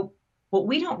 So what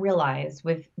we don't realize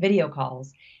with video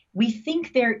calls, we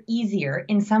think they're easier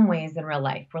in some ways than real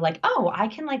life. We're like, oh, I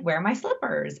can like wear my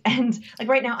slippers. And like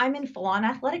right now I'm in full on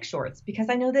athletic shorts because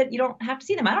I know that you don't have to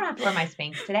see them. I don't have to wear my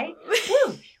Spanx today.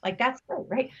 Woo! Like that's great,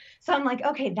 right? So I'm like,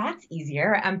 okay, that's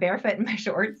easier. I'm barefoot in my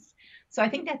shorts. So I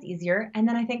think that's easier. And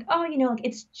then I think, oh,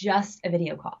 it's just a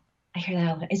video call. I hear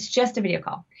that a lot. It's just a video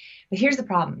call. But here's the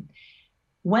problem.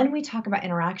 When we talk about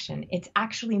interaction, it's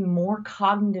actually more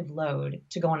cognitive load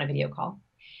to go on a video call.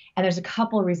 And there's a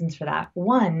couple of reasons for that.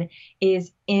 One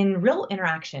is in real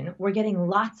interaction, we're getting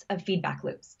lots of feedback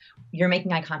loops. You're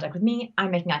making eye contact with me.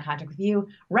 I'm making eye contact with you.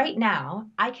 Right now,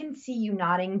 I can see you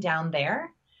nodding down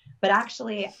there, but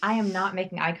actually I am not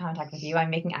making eye contact with you. I'm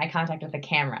making eye contact with the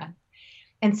camera.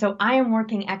 And so I am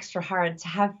working extra hard to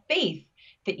have faith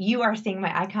that you are seeing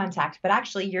my eye contact, but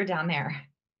actually you're down there.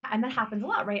 And that happens a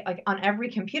lot, right? Like on every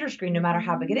computer screen, no matter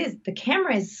how big it is, the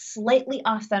camera is slightly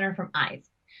off center from eyes.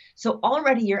 So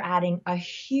already you're adding a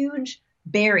huge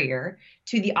barrier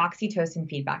to the oxytocin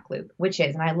feedback loop, which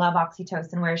is, and I love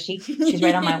oxytocin. Where is she? She's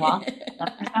right on my wall.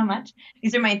 Love her so much.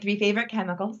 These are my 3 favorite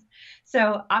chemicals.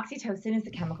 So oxytocin is the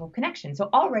chemical of connection. So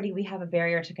already we have a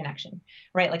barrier to connection,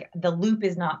 right? Like the loop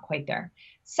is not quite there.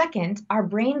 Second, our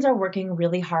brains are working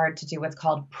really hard to do what's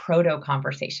called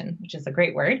proto-conversation, which is a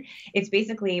great word. It's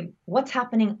basically what's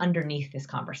happening underneath this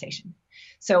conversation.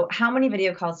 So how many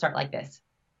video calls start like this?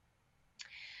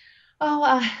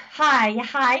 Oh, hi. Yeah,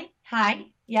 hi.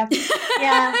 Yep.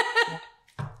 Yeah.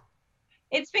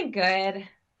 It's been good.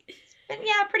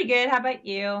 Yeah, pretty good. How about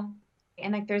you?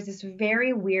 And like there's this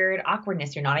very weird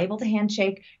awkwardness. You're not able to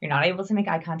handshake. You're not able to make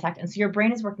eye contact. And so your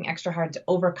brain is working extra hard to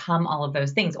overcome all of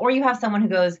those things. Or you have someone who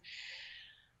goes,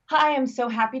 hi, I'm so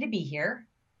happy to be here.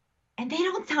 And they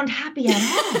don't sound happy at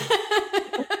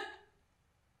all.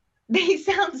 They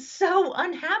sound so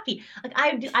unhappy. Like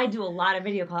I do a lot of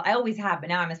video calls. I always have, but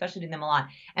now I'm especially doing them a lot.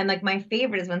 And like my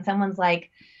favorite is when someone's like,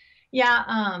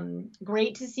 yeah,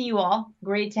 great to see you all.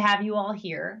 Great to have you all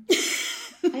here.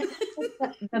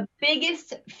 The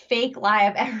biggest fake lie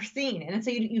I've ever seen. And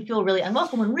so you feel really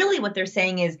unwelcome when really what they're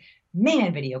saying is,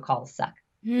 man, video calls suck.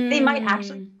 They might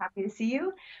actually be happy to see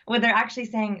you. What they're actually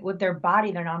saying with their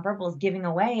body, their nonverbal is giving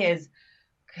away is,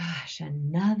 gosh,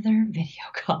 another video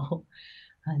call.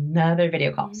 Another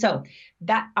video call. So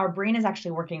that our brain is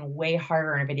actually working way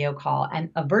harder in a video call, and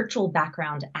a virtual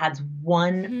background adds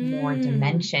one more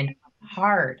dimension of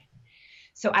hard.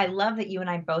 So I love that you and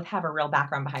I both have a real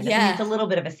background behind us. I mean, it's a little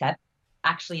bit of a set.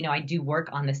 Actually, I do work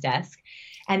on this desk,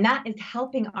 and that is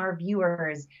helping our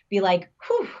viewers be like,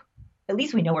 whew, at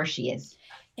least we know where she is.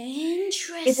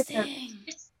 Interesting.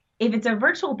 If it's a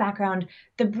virtual background,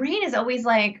 the brain is always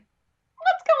like,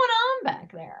 what's going on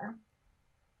back there?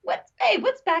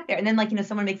 What's back there? And then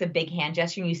someone makes a big hand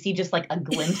gesture and you see just like a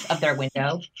glimpse of their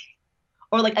window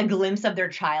or like a glimpse of their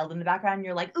child in the background. And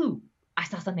you're like, ooh, I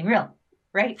saw something real.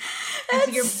 Right.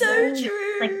 That's so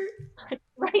true.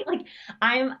 Right. Like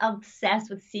I'm obsessed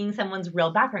with seeing someone's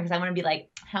real background because I want to be like,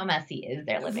 how messy is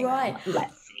their living room?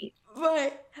 Let's see.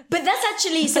 Right. But that's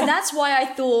actually, so that's why I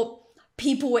thought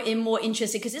people were more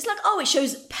interested, because it's like, oh, it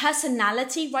shows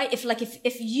personality, right?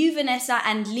 If you, Vanessa,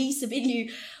 and Lee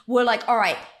Sibilu were like, all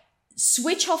right,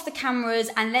 switch off the cameras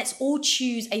and let's all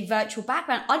choose a virtual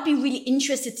background, I'd be really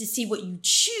interested to see what you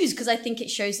choose, because I think it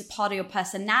shows a part of your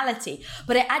personality.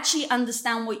 But I actually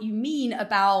understand what you mean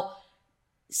about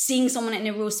seeing someone in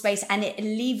a real space, and it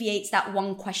alleviates that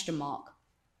one question mark.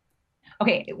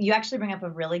 Okay, you actually bring up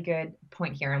a really good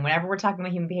point here. And whenever we're talking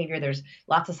about human behavior, there's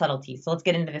lots of subtleties. So let's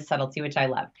get into this subtlety, which I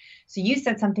love. So you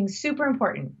said something super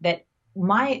important, that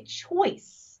my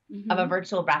choice of a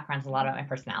virtual background is a lot about my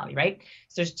personality, right?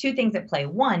 So there's 2 things at play.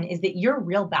 One is that your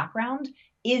real background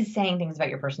is saying things about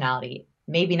your personality.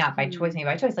 Maybe not by choice, maybe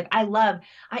by choice. Like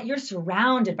you're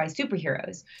surrounded by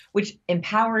superheroes, which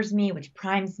empowers me, which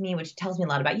primes me, which tells me a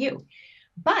lot about you.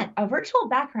 But a virtual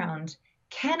background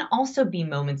can also be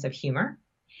moments of humor.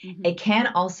 It can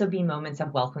also be moments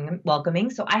of welcoming.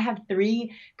 So I have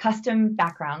 3 custom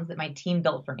backgrounds that my team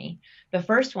built for me. The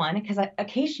first one, because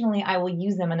occasionally I will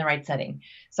use them in the right setting.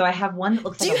 So I have one that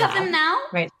looks like Do you have them now?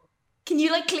 Right. Can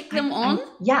you click them on?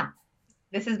 Yeah.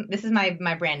 This is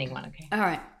my branding one. Okay. All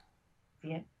right.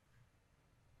 See it?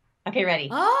 Okay, ready.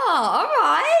 Oh, all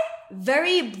right.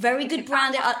 Very, very good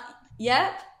branding.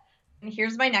 Yep. And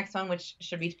here's my next one, which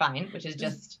should be fine, which is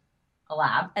just a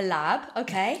lab. A lab,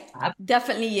 okay.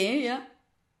 Definitely you, yeah.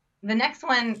 The next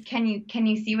one, can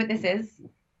you see what this is?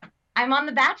 I'm on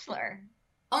The Bachelor.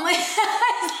 Oh my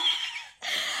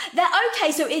God.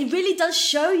 Okay, so it really does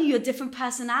show you your different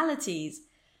personalities.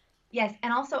 Yes,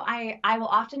 and also I will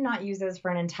often not use those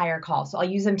for an entire call. So I'll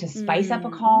use them to spice up a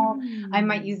call. I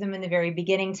might use them in the very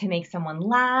beginning to make someone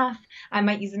laugh. I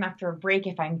might use them after a break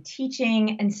if I'm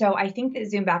teaching. And so I think that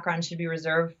Zoom background should be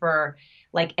reserved for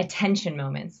like attention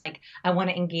moments. Like I want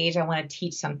to engage, I want to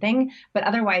teach something. But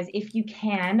otherwise, if you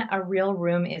can, a real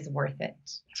room is worth it.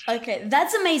 Okay,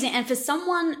 that's amazing. And for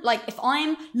someone, like if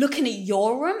I'm looking at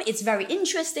your room, it's very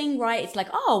interesting, right? It's like,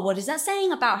 oh, what is that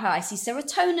saying about her? I see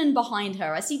serotonin behind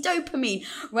her. I see dopamine dopamine,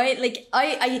 right? Like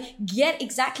I get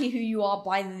exactly who you are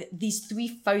by these 3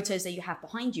 photos that you have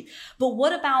behind you. But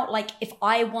what about like if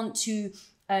I want to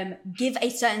give a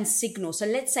certain signal? So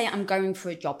let's say I'm going for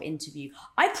a job interview.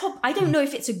 I don't know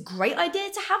if it's a great idea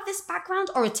to have this background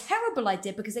or a terrible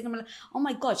idea, because they're gonna be like, oh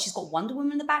my God, she's got Wonder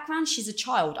Woman in the background. She's a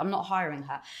child. I'm not hiring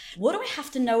her. What do I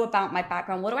have to know about my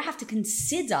background? What do I have to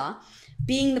consider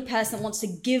being the person that wants to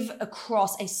give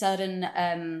across a certain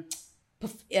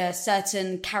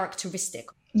characteristic?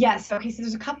 Yes. Okay. So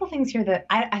there's a couple things here that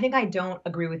I think I don't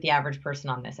agree with the average person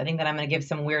on this. I think that I'm going to give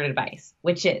some weird advice,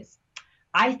 which is,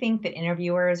 I think that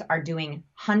interviewers are doing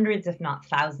hundreds, if not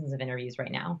thousands of interviews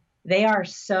right now. They are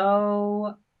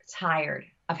so tired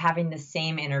of having the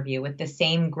same interview with the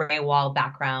same gray wall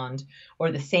background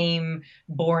or the same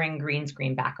boring green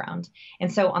screen background.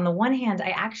 And so on the one hand,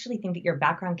 I actually think that your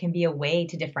background can be a way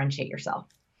to differentiate yourself.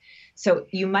 So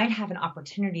you might have an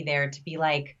opportunity there to be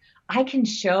like, I can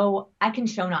show,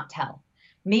 not tell.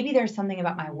 Maybe there's something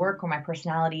about my work or my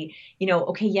personality,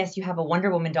 okay, yes, you have a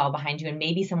Wonder Woman doll behind you and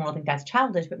maybe someone will think that's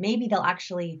childish, but maybe they'll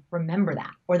actually remember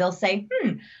that. Or they'll say,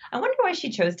 I wonder why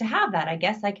she chose to have that. I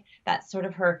guess like that's sort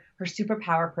of her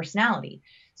superpower personality.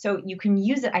 So you can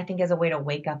use it, I think, as a way to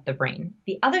wake up the brain.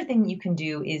 The other thing you can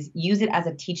do is use it as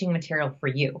a teaching material for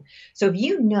you. So if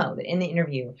you know that in the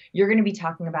interview, you're going to be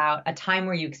talking about a time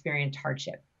where you experienced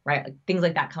hardship, right? Like, things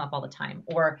like that come up all the time,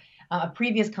 or a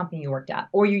previous company you worked at,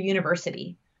 or your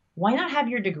university. Why not have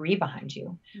your degree behind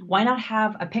you? Why not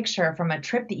have a picture from a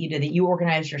trip that you did that you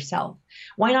organized yourself?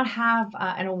 Why not have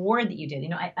an award that you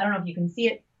did? I don't know if you can see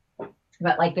it,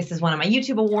 but like this is one of my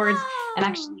YouTube awards. Oh. And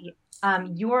actually,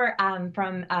 you're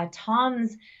from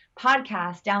Tom's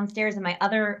podcast downstairs in my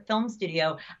other film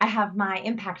studio. I have my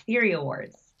Impact Theory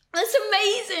Awards. That's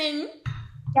amazing.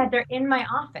 Yeah, they're in my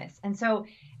office.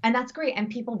 And that's great. And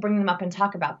people bring them up and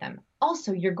talk about them.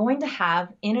 Also, you're going to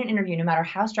have in an interview, no matter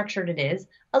how structured it is,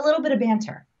 a little bit of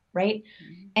banter, right?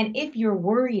 Mm-hmm. And if you're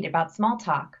worried about small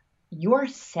talk, your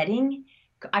setting,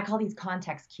 I call these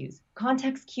context cues.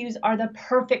 Context cues are the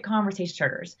perfect conversation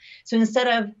starters. So instead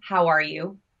of, how are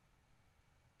you?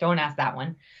 Don't ask that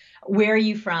one. Where are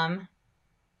you from?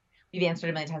 We've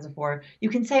answered a million times before. You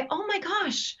can say, oh my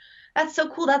gosh, that's so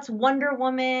cool. That's Wonder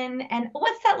Woman. And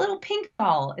what's that little pink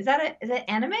doll? Is that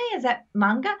anime? Is that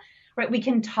manga? Right? We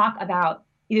can talk about,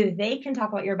 either they can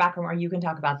talk about your background or you can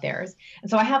talk about theirs.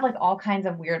 And so I have like all kinds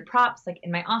of weird props like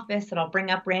in my office that I'll bring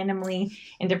up randomly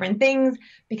in different things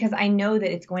because I know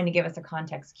that it's going to give us a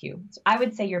context cue. So I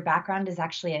would say your background is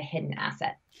actually a hidden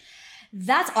asset.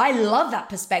 I love that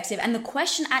perspective. And the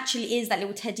question actually is that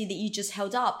little teddy that you just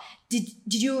held up. Did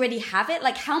you already have it?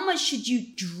 Like, how much should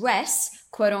you dress,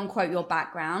 quote unquote, your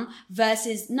background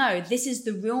versus no, this is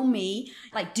the real me?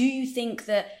 Like, do you think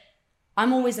that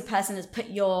I'm always the person that's put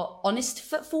your honest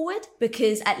foot forward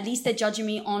because at least they're judging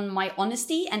me on my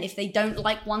honesty. And if they don't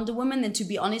like Wonder Woman, then to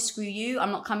be honest, screw you.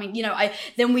 I'm not coming,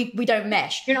 then we don't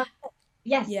mesh. You're not.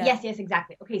 Yes, yeah. yes,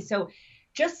 exactly. Okay. So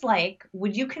just like,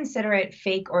 would you consider it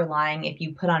fake or lying if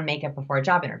you put on makeup before a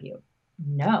job interview?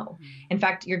 No. In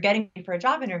fact, you're getting ready for a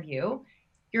job interview,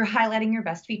 you're highlighting your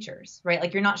best features, right?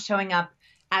 Like you're not showing up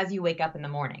as you wake up in the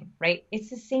morning, right? It's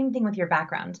the same thing with your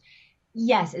background.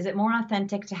 Yes. Is it more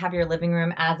authentic to have your living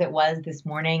room as it was this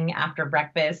morning after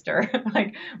breakfast or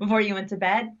like before you went to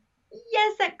bed?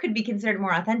 Yes, that could be considered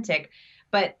more authentic.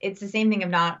 But it's the same thing of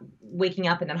not waking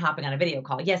up and then hopping on a video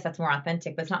call. Yes, that's more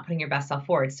authentic, but it's not putting your best self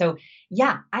forward. So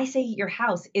yeah, I say your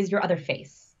house is your other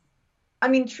face. I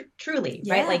mean, truly,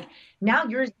 yeah. Right? Like now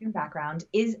your Zoom background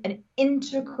is an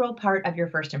integral part of your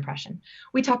first impression.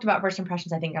 We talked about first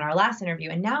impressions, I think, in our last interview,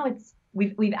 and now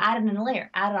we've added on a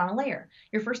layer.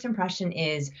 Your first impression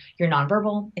is your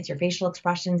nonverbal, it's your facial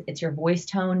expressions, it's your voice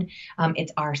tone,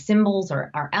 it's our symbols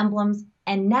or our emblems,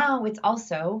 and now it's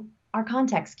also our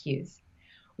context cues.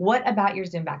 What about your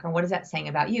Zoom background? What is that saying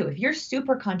about you? If you're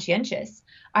super conscientious,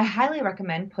 I highly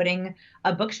recommend putting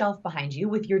a bookshelf behind you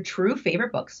with your true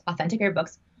favorite books, authentic favorite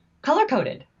books,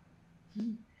 color-coded.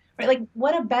 Right? Like,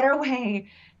 what a better way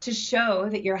to show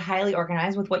that you're highly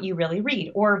organized with what you really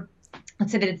read. Or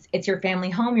let's say that it's your family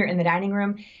home, you're in the dining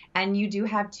room, and you do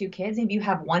have 2 kids. Maybe you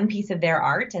have one piece of their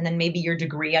art, and then maybe your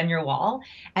degree on your wall,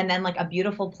 and then like a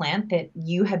beautiful plant that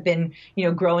you have been,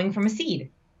 growing from a seed.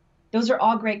 Those are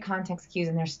all great context cues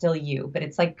and they're still you, but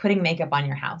it's like putting makeup on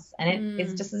your house and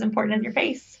it's just as important as your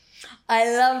face.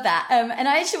 I love that. And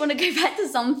I actually want to go back to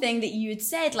something that you had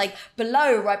said, like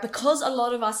below, right? Because a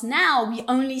lot of us now, we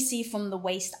only see from the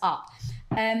waist up.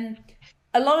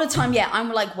 a lot of the time, yeah,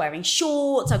 I'm like wearing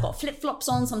shorts. I've got flip flops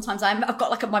on. Sometimes I've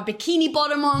got like my bikini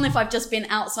bottom on if I've just been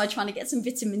outside trying to get some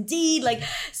vitamin D. Like,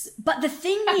 but the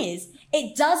thing is,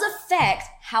 it does affect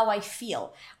how I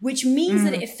feel, which means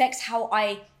that it affects how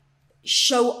I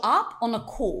show up on a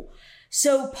call.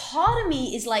 So part of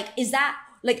me is like, is that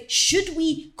like, should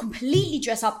we completely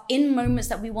dress up in moments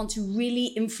that we want to really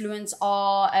influence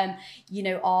our,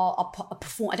 our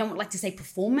perform? I don't like to say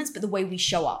performance, but the way we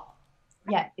show up.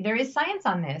 Yeah, there is science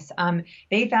on this.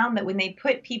 They found that when they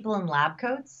put people in lab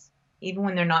coats, even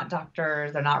when they're not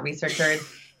doctors, they're not researchers,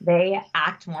 they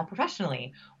act more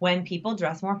professionally. When people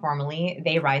dress more formally,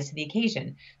 they rise to the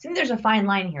occasion. So I think there's a fine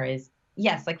line here is,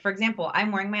 yes, like for example,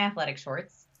 I'm wearing my athletic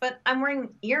shorts, but I'm wearing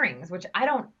earrings, which I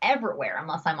don't ever wear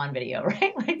unless I'm on video,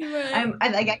 right? Like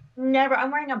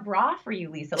I'm wearing a bra for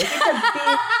you, Lisa. Like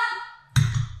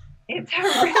it's a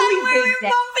really I'm wearing big day.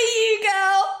 one for you,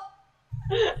 girl.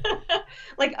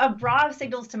 Like a bra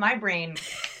signals to my brain,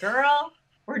 girl,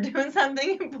 we're doing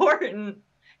something important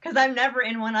because I'm never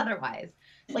in one otherwise.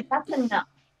 Like that's enough.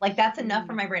 Like that's enough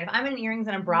for my brain. If I'm in earrings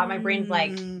and a bra, my brain's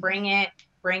like, bring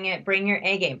your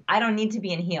A game. I don't need to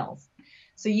be in heels.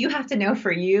 So you have to know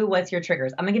for you, what's your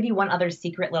triggers. I'm gonna give you one other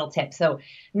secret little tip. So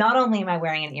not only am I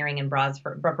wearing an earring and bra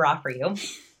for you,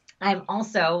 I'm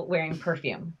also wearing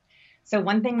perfume. So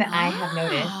one thing that I have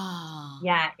noticed,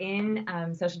 in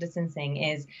social distancing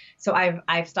is, so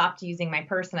I've stopped using my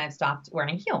purse and I've stopped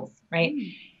wearing heels, right?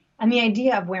 And the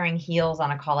idea of wearing heels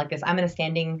on a call like this, I'm in a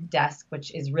standing desk,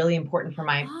 which is really important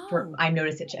I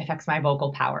notice it affects my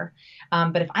vocal power.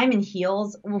 But if I'm in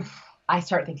heels, I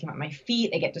start thinking about my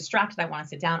feet. I get distracted. I want to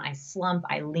sit down. I slump.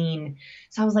 I lean.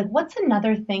 So I was like, what's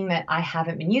another thing that I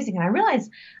haven't been using? And I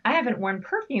realized I haven't worn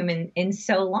perfume in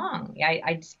so long.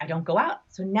 I don't go out.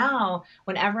 So now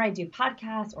whenever I do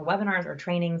podcasts or webinars or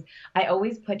trainings, I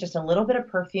always put just a little bit of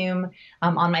perfume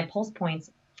on my pulse points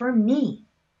for me,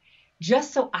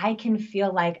 just so I can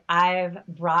feel like I've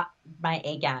brought my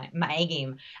A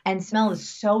game. And smell is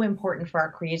so important for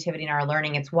our creativity and our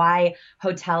learning. It's why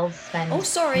hotels spend. Oh,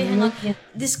 sorry, hang on.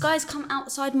 This guy's come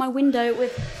outside my window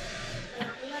with.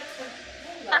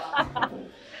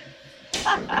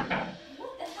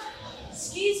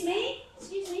 Excuse me,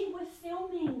 we're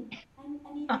filming.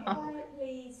 I need quiet,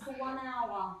 please, for 1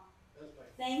 hour.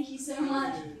 Thank you so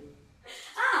much.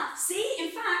 See, in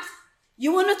fact.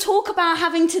 You want to talk about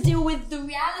having to deal with the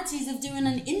realities of doing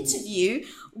an interview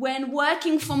when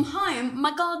working from home?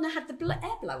 My gardener had the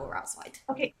air blower outside.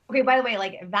 Okay. By the way,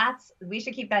 we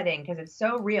should keep that in because it's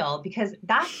so real, because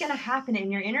that's going to happen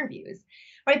in your interviews,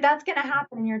 right? That's going to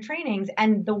happen in your trainings.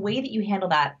 And the way that you handle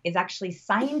that is actually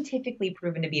scientifically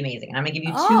proven to be amazing. And I'm going to give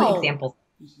you two examples.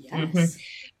 Yes.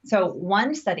 So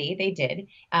one study they did,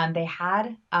 they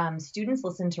had students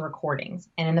listen to recordings.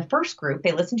 And in the first group,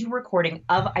 they listened to a recording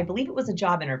of, I believe it was a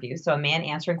job interview. So a man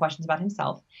answering questions about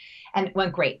himself, and it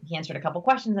went great. He answered a couple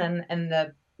questions and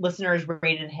the listeners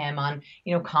rated him on,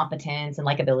 competence and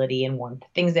likability and warmth,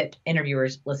 things that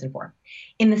interviewers listen for.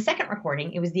 In the second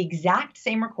recording, it was the exact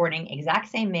same recording, exact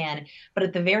same man, but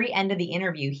at the very end of the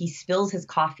interview, he spills his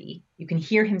coffee. You can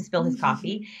hear him spill his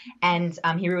coffee, and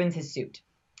he ruins his suit.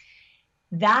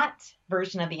 That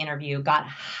version of the interview got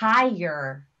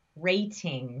higher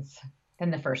ratings than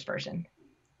the first version.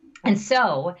 And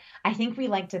so I think we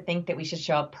like to think that we should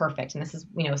show up perfect. And this is,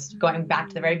 going back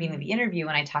to the very beginning of the interview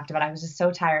when I talked about I was just so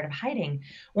tired of hiding.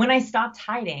 When I stopped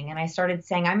hiding and I started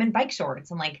saying I'm in bike shorts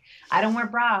and I don't wear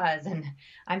bras and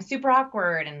I'm super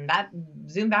awkward and that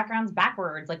Zoom background's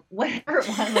backwards, whatever it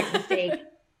was, mistake.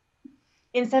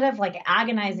 Instead of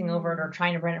agonizing over it or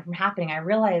trying to prevent it from happening, I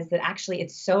realized that actually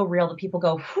it's so real that people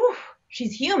go, whew,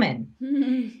 she's human.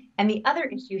 And the other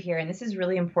issue here, and this is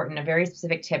really important, a very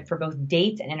specific tip for both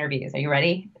dates and interviews. Are you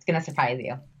ready? It's going to surprise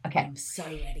you. Okay. I'm so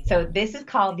ready. So this is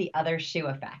called the other shoe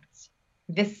effect.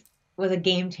 This was a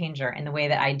game changer in the way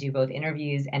that I do both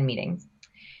interviews and meetings.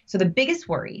 So the biggest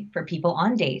worry for people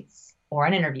on dates or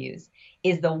on interviews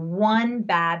is the one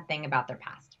bad thing about their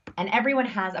past. And everyone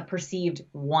has a perceived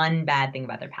one bad thing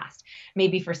about their past.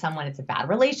 Maybe for someone, it's a bad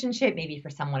relationship. Maybe for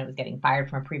someone, it was getting fired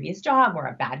from a previous job or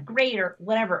a bad grade or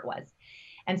whatever it was.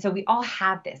 And so we all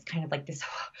have this kind of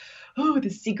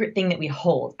this secret thing that we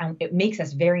hold. And it makes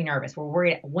us very nervous. We're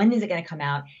worried, when is it going to come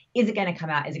out? Is it going to come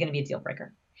out? Is it going to be a deal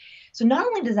breaker? So not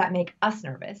only does that make us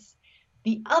nervous,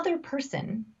 the other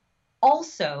person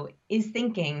also is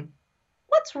thinking,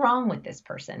 what's wrong with this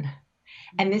person?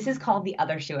 And this is called the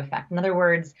other shoe effect. In other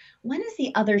words, when is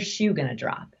the other shoe going to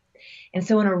drop? And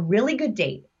so in a really good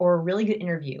date or a really good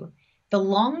interview, the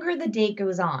longer the date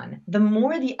goes on, the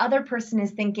more the other person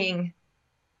is thinking,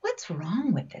 what's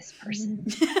wrong with this person?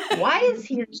 Why is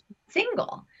he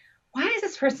single? why is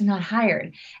this person not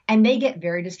hired? And they get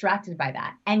very distracted by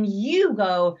that. And you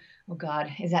go, oh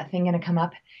God, is that thing going to come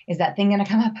up? Is that thing going to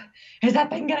come up? Is that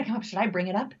thing going to come up? Should I bring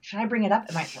it up? Should I bring it up?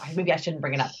 Maybe I shouldn't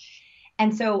bring it up.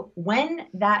 And so when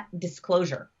that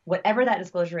disclosure, whatever that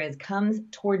disclosure is, comes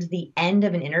towards the end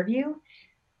of an interview,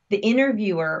 the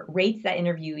interviewer rates that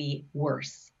interviewee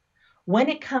worse. When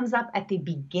it comes up at the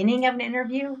beginning of an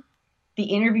interview, the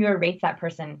interviewer rates that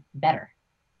person better.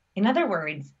 In other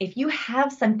words, if you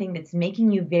have something that's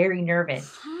making you very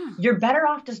nervous, you're better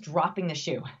off just dropping the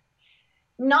shoe.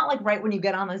 Not like right when you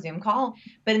get on the Zoom call,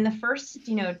 but in the first,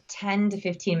 10 to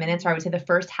 15 minutes, or I would say the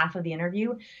first half of the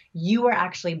interview, you are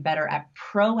actually better at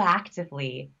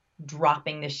proactively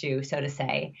dropping the shoe, so to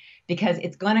say, because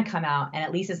it's going to come out and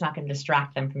at least it's not going to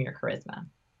distract them from your charisma.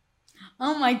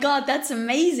 Oh my God, that's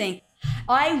amazing.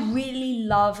 I really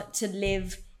love to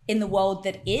live in the world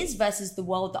that is versus the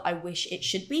world that I wish it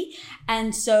should be.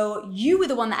 And so you were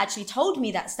the one that actually told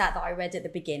me that stat that I read at the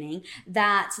beginning,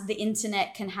 that the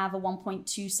internet can have a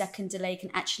 1.2 second delay,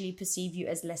 can actually perceive you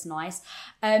as less nice.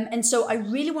 And so I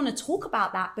really want to talk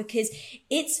about that because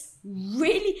it's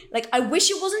really like, I wish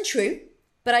it wasn't true,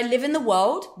 but I live in the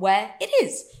world where it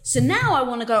is. So now I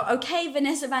want to go, okay,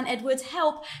 Vanessa Van Edwards,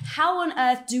 help. How on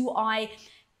earth do I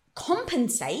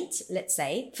compensate, let's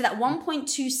say, for that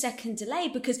 1.2 second delay?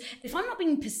 Because if I'm not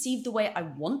being perceived the way I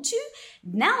want to,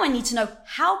 now I need to know,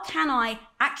 how can I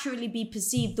accurately be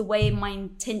perceived the way my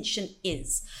intention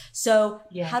is? So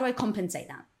how do I compensate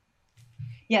that?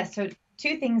 Yeah, so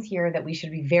two things here that we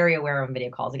should be very aware of in video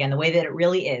calls. Again, the way that it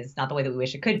really is, not the way that we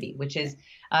wish it could be, which is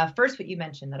first what you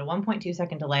mentioned, that a 1.2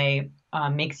 second delay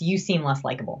makes you seem less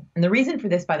likable. And the reason for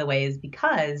this, by the way, is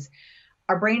because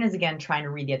our brain is, again, trying to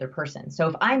read the other person. So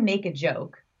if I make a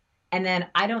joke and then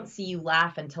I don't see you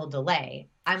laugh until delay,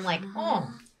 I'm like, oh,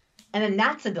 and then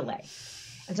that's a delay.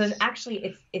 And so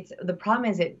it's the problem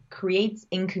is it creates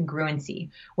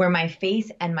incongruency where my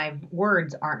face and my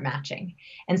words aren't matching.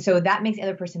 And so that makes the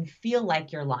other person feel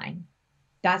like you're lying.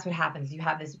 That's what happens. You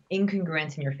have this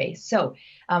incongruence in your face. So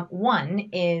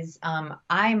one is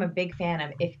I'm a big fan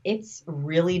of, if it's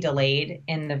really delayed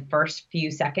in the first few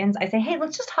seconds, I say, hey,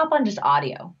 let's just hop on just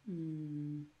audio.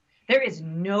 There is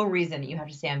no reason that you have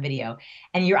to stay on video.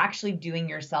 And you're actually doing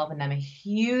yourself and them a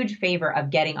huge favor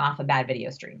of getting off a bad video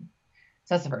stream.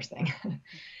 So that's the first thing.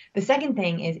 The second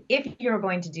thing is, if you're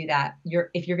going to do that,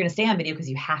 if you're going to stay on video because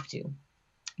you have to,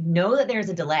 know that there's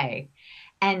a delay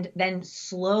and then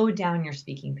slow down your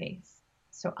speaking pace.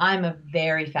 So I'm a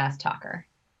very fast talker,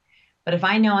 but if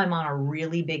I know I'm on a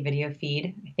really big video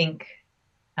feed, I think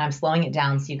I'm slowing it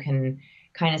down so you can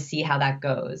kind of see how that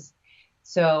goes.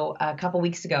 So a couple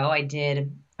weeks ago, I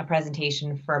did a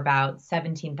presentation for about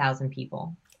 17,000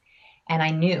 people, and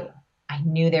I knew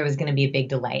there was going to be a big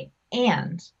delay.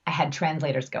 And I had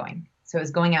translators going. So it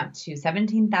was going out to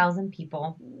 17,000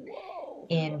 people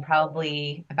in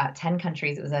probably about 10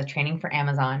 countries. It was a training for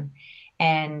Amazon.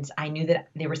 And I knew that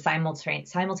they were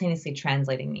simultaneously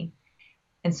translating me.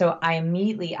 And so I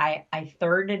immediately, I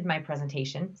thirded my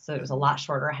presentation. So it was a lot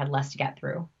shorter. I had less to get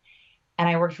through. And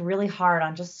I worked really hard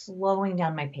on just slowing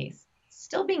down my pace.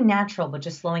 Still being natural, but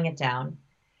just slowing it down.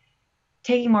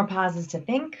 Taking more pauses to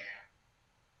think.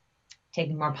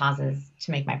 Taking more pauses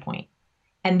to make my point.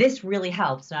 And this really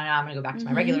helps. So now I'm going to go back to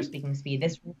my regular speaking speed.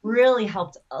 This really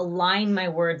helped align my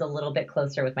words a little bit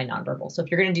closer with my nonverbal. So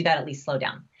if you're going to do that, at least slow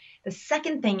down. The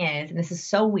second thing is, and this is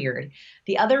so weird,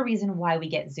 the other reason why we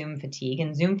get Zoom fatigue,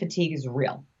 and Zoom fatigue is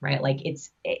real, right? Like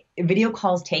video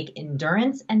calls take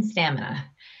endurance and stamina.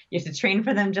 You have to train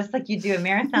for them just like you do a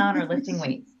marathon or lifting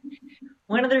weights.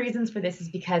 One of the reasons for this is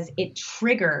because it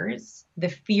triggers the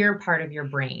fear part of your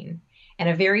brain, and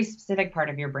a very specific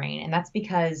part of your brain. And that's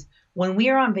because when we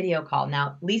are on video call,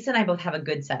 now Lisa and I both have a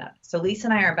good setup. So Lisa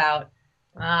and I are about,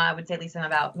 I would say, Lisa, I'm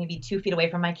about maybe 2 feet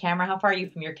away from my camera. How far are you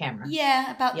from your camera?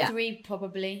 Yeah, about 3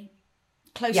 probably.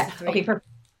 Close to 3. Okay,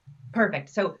 perfect.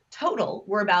 So total,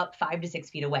 we're about 5 to 6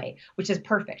 feet away, which is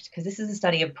perfect because this is a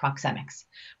study of proxemics.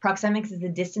 Proxemics is the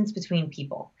distance between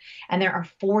people. And there are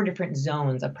 4 different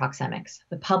zones of proxemics: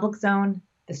 the public zone,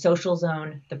 the social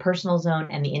zone, the personal zone,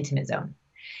 and the intimate zone.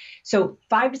 So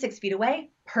 5 to 6 feet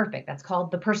away, perfect. That's called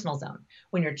the personal zone.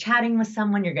 When you're chatting with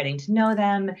someone, you're getting to know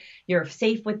them, you're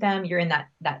safe with them, you're in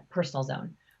that personal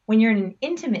zone. When you're in an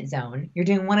intimate zone, you're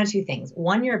doing one of 2 things.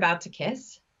 1, you're about to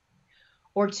kiss,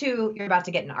 or 2, you're about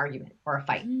to get in an argument or a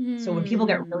fight. So when people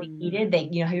get really heated,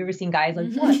 have you ever seen guys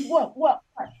like, what?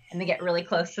 And they get really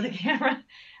close to the camera.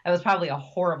 That was probably a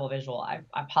horrible visual. I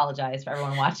apologize for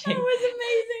everyone watching. That was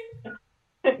amazing.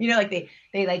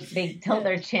 Like they tilt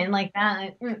their chin like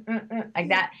that, like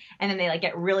that, and then they like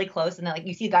get really close, and then like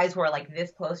you see guys who are like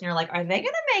this close, and you're like, are they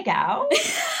gonna make out?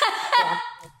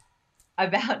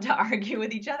 about to argue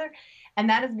with each other. And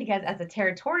that is because as a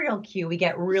territorial cue, we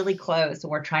get really close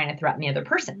and we're trying to threaten the other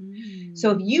person.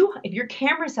 So if your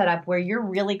camera's set up where you're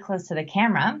really close to the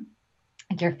camera,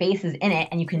 like your face is in it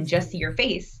and you can just see your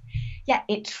face, yeah,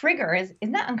 it triggers.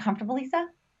 Isn't that uncomfortable, Lisa?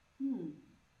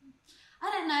 I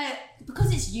don't know,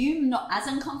 because it's you, not as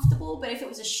uncomfortable, but if it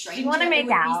was a stranger, you want to make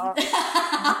out.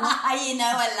 You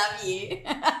know I love you.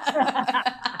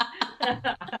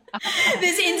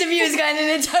 This interview is going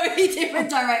in a totally different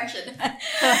direction.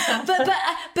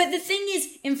 But the thing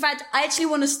is, in fact, I actually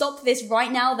want to stop this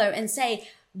right now though and say,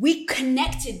 we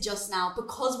connected just now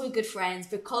because we're good friends,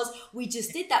 because we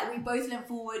just did that. We both leant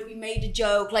forward, we made a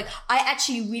joke. Like, I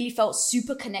actually really felt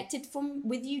super connected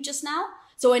with you just now.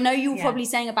 So I know you were probably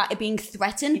saying about it being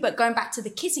threatened, but going back to the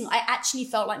kissing, I actually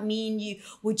felt like me and you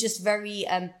were just very,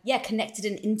 connected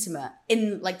and intimate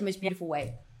in like the most beautiful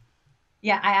way.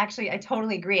 Yeah, I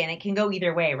totally agree. And it can go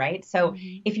either way, right? So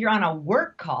if you're on a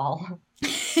work call,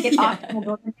 it often will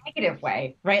go the negative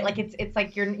way, right? Like it's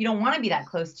like you don't want to be that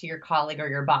close to your colleague or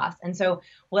your boss. And so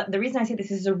the reason I say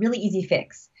this is a really easy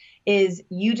fix is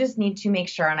you just need to make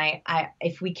sure, and I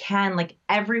if we can, like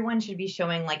everyone should be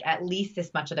showing like at least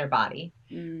this much of their body,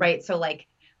 right? So like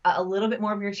a little bit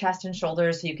more of your chest and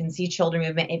shoulders so you can see shoulder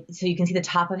movement, so you can see the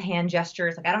top of hand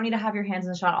gestures. Like I don't need to have your hands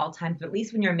in the shot all times, but at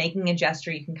least when you're making a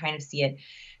gesture, you can kind of see it.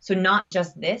 So not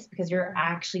just this, because you're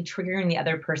actually triggering the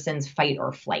other person's fight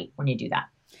or flight when you do that.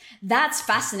 That's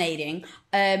fascinating.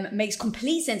 Makes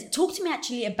complete sense. Talk to me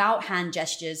actually about hand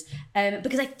gestures,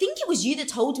 because I think it was you that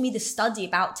told me the study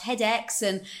about TEDx.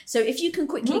 And so if you can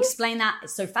quickly explain that,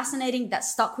 it's so fascinating. That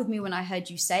stuck with me when I heard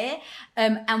you say it,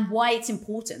 and why it's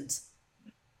important.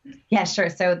 Yeah,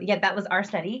 sure. So that was our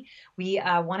study. We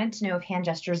wanted to know if hand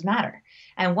gestures matter.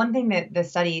 And one thing that the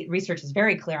study research is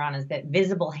very clear on is that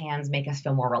visible hands make us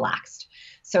feel more relaxed.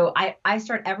 So I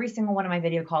start every single one of my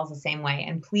video calls the same way.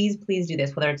 And please do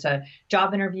this, whether it's a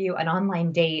job interview, an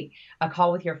online date, a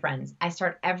call with your friends. I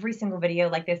start every single video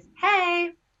like this. Hey,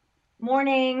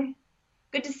 morning.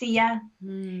 Good to see ya.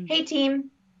 Hey, team.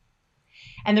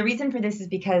 And the reason for this is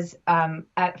because from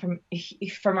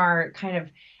our kind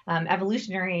of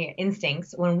evolutionary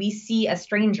instincts, when we see a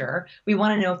stranger, we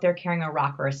want to know if they're carrying a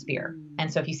rock or a spear.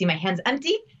 And so if you see my hands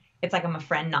empty, it's like I'm a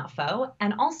friend, not foe.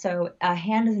 And also a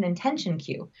hand is an intention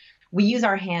cue. We use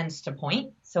our hands to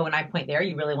point. So when I point there,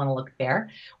 you really want to look there.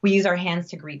 We use our hands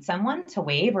to greet someone, to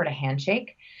wave or to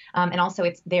handshake. And also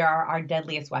they are our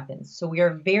deadliest weapons. So we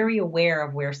are very aware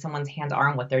of where someone's hands are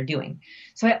and what they're doing.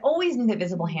 So I always knew that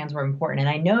visible hands were important. And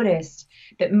I noticed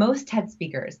that most TED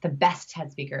speakers, the best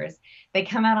TED speakers, they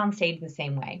come out on stage the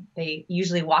same way. They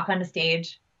usually walk onto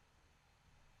stage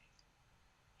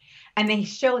and they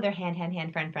show their hand,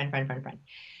 friend.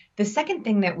 The second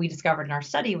thing that we discovered in our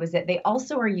study was that they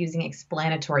also are using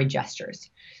explanatory gestures.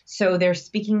 So they're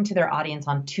speaking to their audience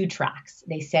on two tracks.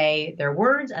 They say their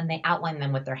words and they outline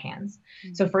them with their hands.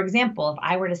 So for example, if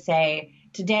I were to say,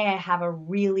 today I have a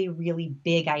really, really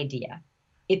big idea.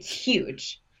 It's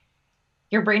huge.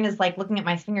 Your brain is like looking at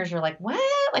my fingers. You're like, what?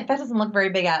 Like that doesn't look very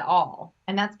big at all.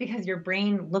 And that's because your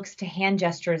brain looks to hand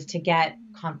gestures to get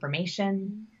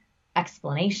confirmation,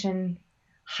 explanation,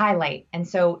 highlight. And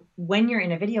so when you're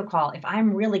in a video call, if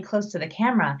I'm really close to the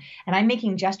camera and I'm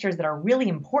making gestures that are really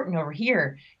important over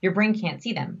here, your brain can't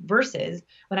see them. Versus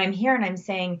when I'm here and I'm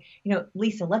saying,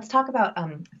 Lisa, let's talk about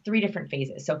 3 different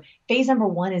phases. So phase number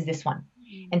 1 is this one.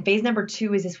 And phase number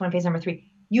 2 is this one, phase number 3.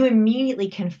 You immediately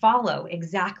can follow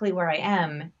exactly where I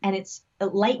am, and it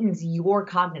lightens your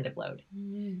cognitive load.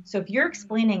 So if you're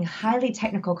explaining highly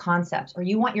technical concepts or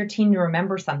you want your team to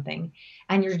remember something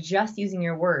and you're just using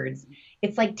your words,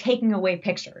 it's like taking away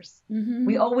pictures.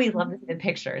 We always love to see the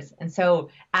pictures. And so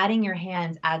adding your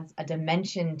hands adds a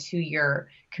dimension to your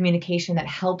communication that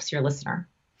helps your listener.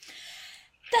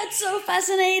 That's so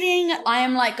fascinating. I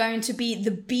am like going to be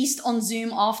the beast on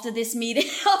Zoom after this meeting,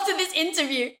 after this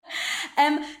interview.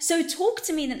 So talk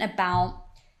to me then about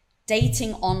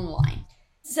dating online.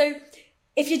 So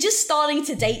if you're just starting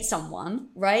to date someone,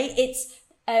 right? It's,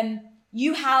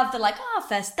 you have the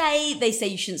first date. They say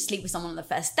you shouldn't sleep with someone on the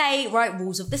first date, right?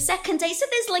 Rules of the second date. So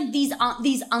there's like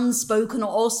these unspoken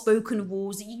or spoken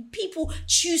rules that people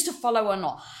choose to follow or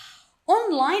not.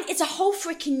 Online, it's a whole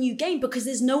freaking new game because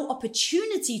there's no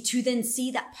opportunity to then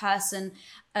see that person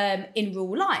in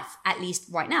real life, at least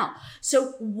right now.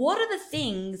 So what are the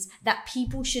things that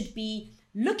people should be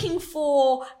looking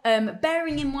for,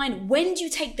 bearing in mind? When do you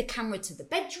take the camera to the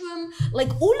bedroom?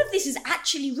 Like all of this is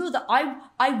actually real that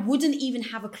I wouldn't even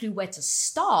have a clue where to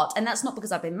start. And that's not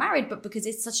because I've been married, but because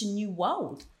it's such a new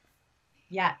world.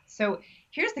 Yeah. So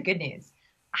here's the good news.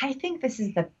 I think this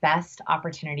is the best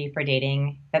opportunity for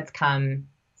dating that's come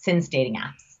since dating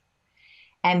apps.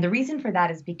 And the reason for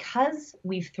that is because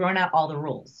we've thrown out all the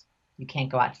rules. You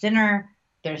can't go out to dinner.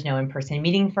 There's no in-person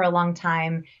meeting for a long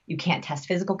time. You can't test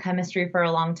physical chemistry for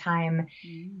a long time.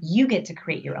 You get to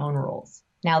create your own rules.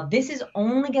 Now, this is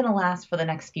only going to last for the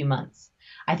next few months.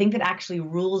 I think that actually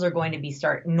rules are going to be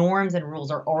norms and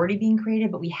rules are already being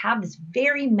created, but we have this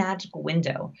very magical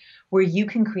window where you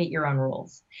can create your own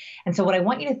rules. And so what I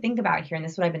want you to think about here, and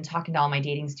this is what I've been talking to all my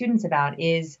dating students about,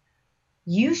 is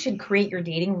you should create your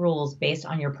dating rules based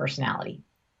on your personality.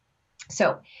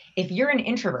 So if you're an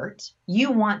introvert,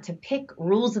 you want to pick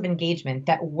rules of engagement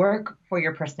that work for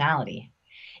your personality.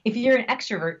 If you're an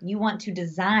extrovert, you want to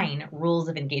design rules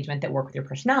of engagement that work with your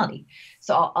personality.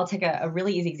 So I'll take a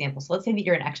really easy example. So let's say that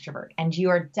you're an extrovert and you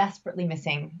are desperately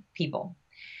missing people.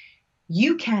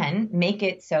 You can make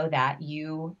it so that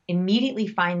you immediately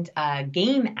find a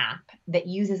game app that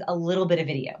uses a little bit of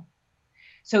video.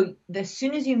 So as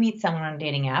soon as you meet someone on a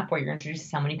dating app or you're introduced to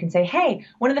someone, you can say, hey,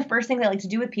 one of the first things I like to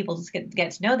do with people to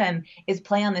get to know them is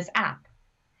play on this app.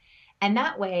 And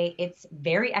that way it's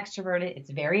very extroverted,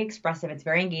 it's very expressive, it's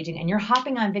very engaging, and you're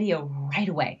hopping on video right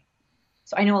away.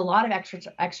 So I know a lot of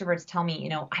extroverts tell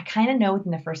me, I kind of know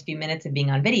within the first few minutes of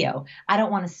being on video, I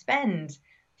don't want to spend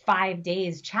 5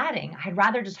 days chatting. I'd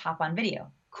rather just hop on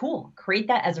video. Cool. Create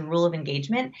that as a rule of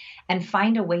engagement and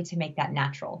find a way to make that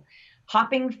natural.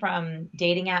 Hopping from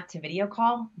dating app to video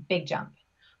call, big jump.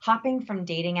 Hopping from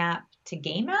dating app to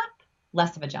game app,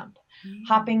 less of a jump.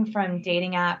 Hopping from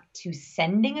dating app to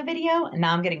sending a video, and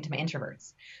now I'm getting to my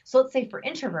introverts. So let's say for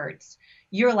introverts,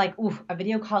 you're like, ooh, a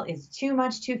video call is too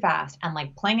much, too fast. And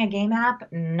like playing a game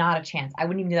app, not a chance. I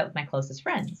wouldn't even do that with my closest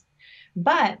friends.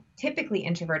 But typically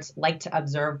introverts like to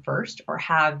observe first or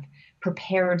have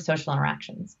prepared social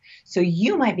interactions. So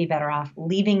you might be better off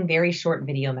leaving very short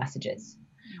video messages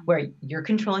where you're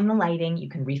controlling the lighting. You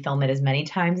can refilm it as many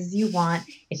times as you want.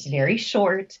 It's very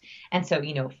short. And so,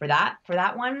 for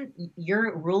that one,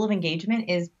 your rule of engagement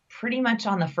is pretty much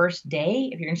on the first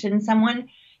day. If you're interested in someone,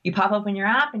 you pop open your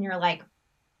app and you're like,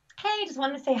 hey, just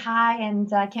wanted to say hi and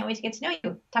can't wait to get to know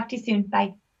you. Talk to you soon.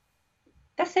 Bye.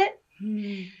 That's it.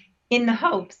 In the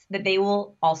hopes that they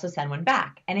will also send one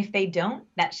back. And if they don't,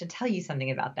 that should tell you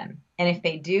something about them. And if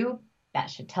they do,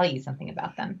 that should tell you something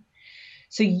about them.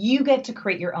 So you get to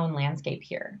create your own landscape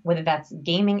here, whether that's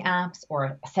gaming apps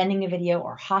or sending a video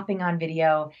or hopping on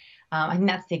video. I think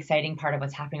that's the exciting part of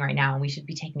what's happening right now, and we should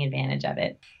be taking advantage of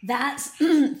it. That's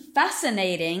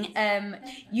fascinating.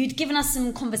 You'd given us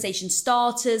some conversation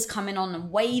starters, coming on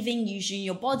and waving, using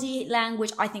your body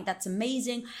language. I think that's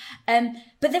amazing.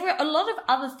 But there are a lot of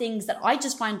other things that I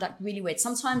just find like really weird.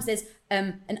 Sometimes there's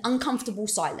an uncomfortable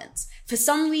silence. For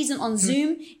some reason on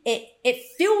Zoom, it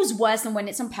feels worse than when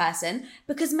it's in person,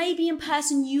 because maybe in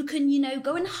person you can,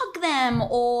 go and hug them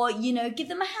or, give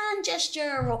them a hand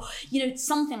gesture or,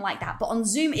 something like that. But on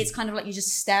Zoom, it's kind of like you're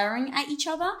just staring at each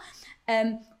other.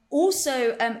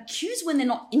 Also, cues when they're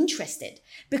not interested,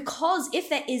 because if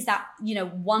there is that,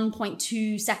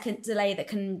 1.2 second delay that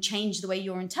can change the way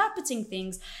you're interpreting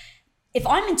things. If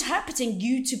I'm interpreting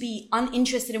you to be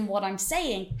uninterested in what I'm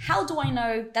saying, how do I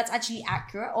know that's actually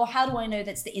accurate? Or how do I know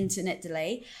that's the internet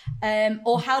delay?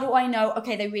 Or how do I know,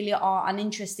 okay, they really are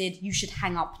uninterested, you should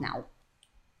hang up now?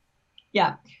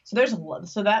 Yeah. So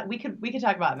that we could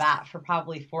talk about that for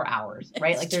probably 4 hours,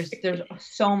 right? Like there's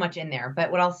so much in there.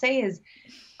 But what I'll say is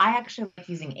I actually like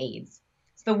using aids.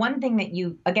 So the one thing that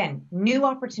again, new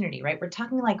opportunity, right? We're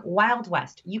talking like Wild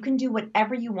West. You can do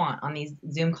whatever you want on these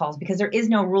Zoom calls because there is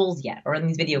no rules yet, or in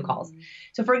these video calls.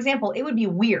 So for example, it would be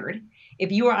weird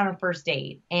if you were on a first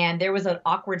date and there was an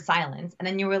awkward silence and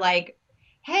then you were like,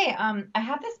 hey, I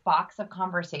have this box of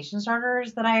conversation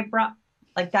starters that I brought.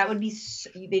 Like that would be,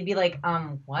 they'd be like,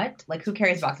 what? Like who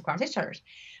carries a box of conversation starters?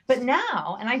 But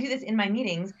now, and I do this in my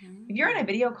meetings, if you're on a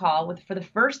video call for the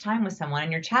first time with someone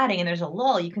and you're chatting and there's a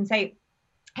lull, you can say,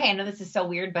 hey, I know this is so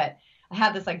weird, but I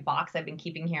have this like box I've been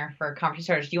keeping here for conversation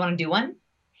starters. Do you want to do one?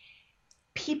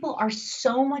 People are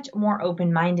so much more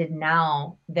open-minded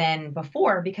now than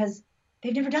before because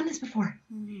they've never done this before.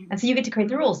 And so you get to create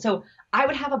the rules. So I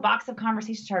would have a box of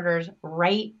conversation starters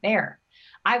right there.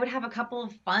 I would have a couple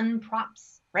of fun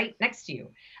props right next to you.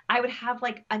 I would have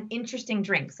like an interesting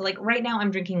drink. So like right now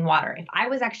I'm drinking water. If I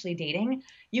was actually dating,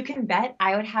 you can bet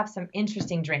I would have some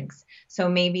interesting drinks. So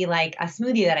maybe like a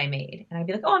smoothie that I made and I'd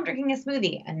be like, oh, I'm drinking a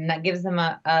smoothie. And that gives them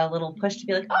a little push to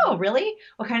be like, oh, really?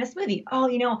 What kind of smoothie?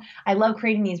 Oh, I love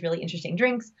creating these really interesting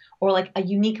drinks, or like a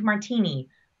unique martini.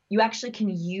 you actually can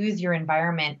use your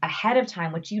environment ahead of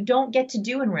time, which you don't get to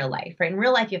do in real life, right? In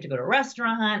real life, you have to go to a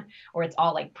restaurant or it's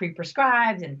all like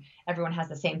pre-prescribed and everyone has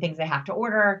the same things they have to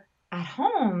order. At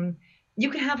home, you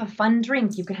can have a fun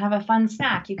drink. You can have a fun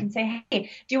snack. You can say, hey, do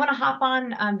you want to hop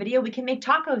on video? We can make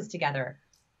tacos together.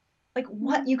 Like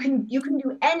what you can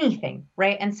do anything,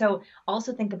 right? And so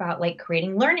also think about like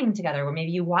creating learning together where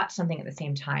maybe you watch something at the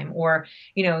same time, or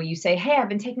you say, hey, I've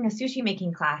been taking a sushi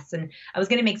making class and I was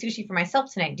going to make sushi for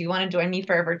myself tonight. Do you want to join me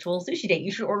for a virtual sushi date?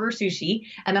 You should order sushi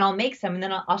and then I'll make some and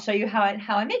then I'll show you how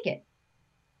I make it.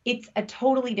 It's a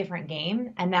totally different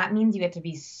game. And that means you get to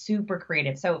be super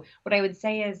creative. So what I would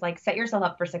say is like, set yourself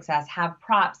up for success, have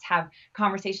props, have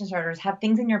conversation starters, have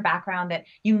things in your background that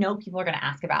people are going to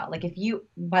ask about. Like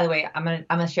by the way, I'm going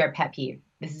to share a pet peeve.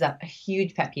 This is a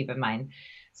huge pet peeve of mine.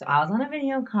 So I was on a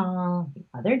video call the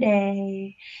other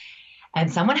day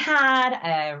and someone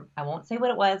had I won't say what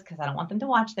it was because I don't want them to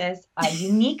watch this, a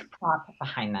unique prop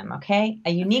behind them. Okay. A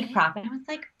unique prop. And I was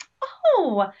like,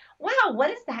 oh, wow,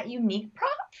 what is that unique prop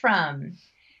from?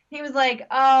 He was like,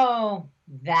 oh,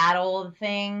 that old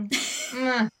thing.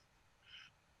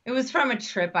 It was from a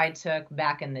trip I took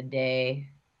back in the day.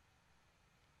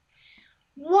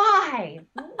 Why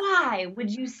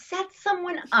would you set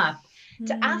someone up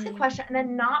to ask a question and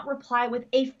then not reply with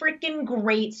a freaking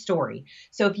great story?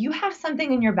 So if you have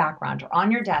something in your background or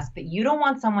on your desk that you don't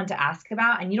want someone to ask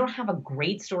about and you don't have a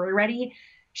great story ready,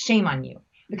 shame on you.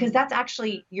 Because that's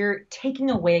actually, you're taking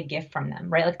away a gift from them,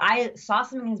 right? Like I saw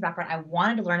something in his background. I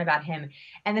wanted to learn about him.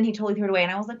 And then he totally threw it away.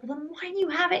 And I was like, well, then why do you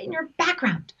have it in your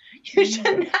background? You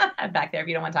shouldn't have that back there if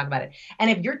you don't want to talk about it. And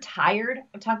if you're tired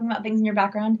of talking about things in your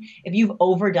background, if you've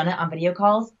overdone it on video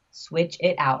calls, switch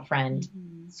it out, friend.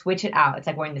 Switch it out. It's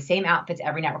like wearing the same outfits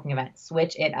every networking event.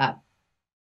 Switch it up.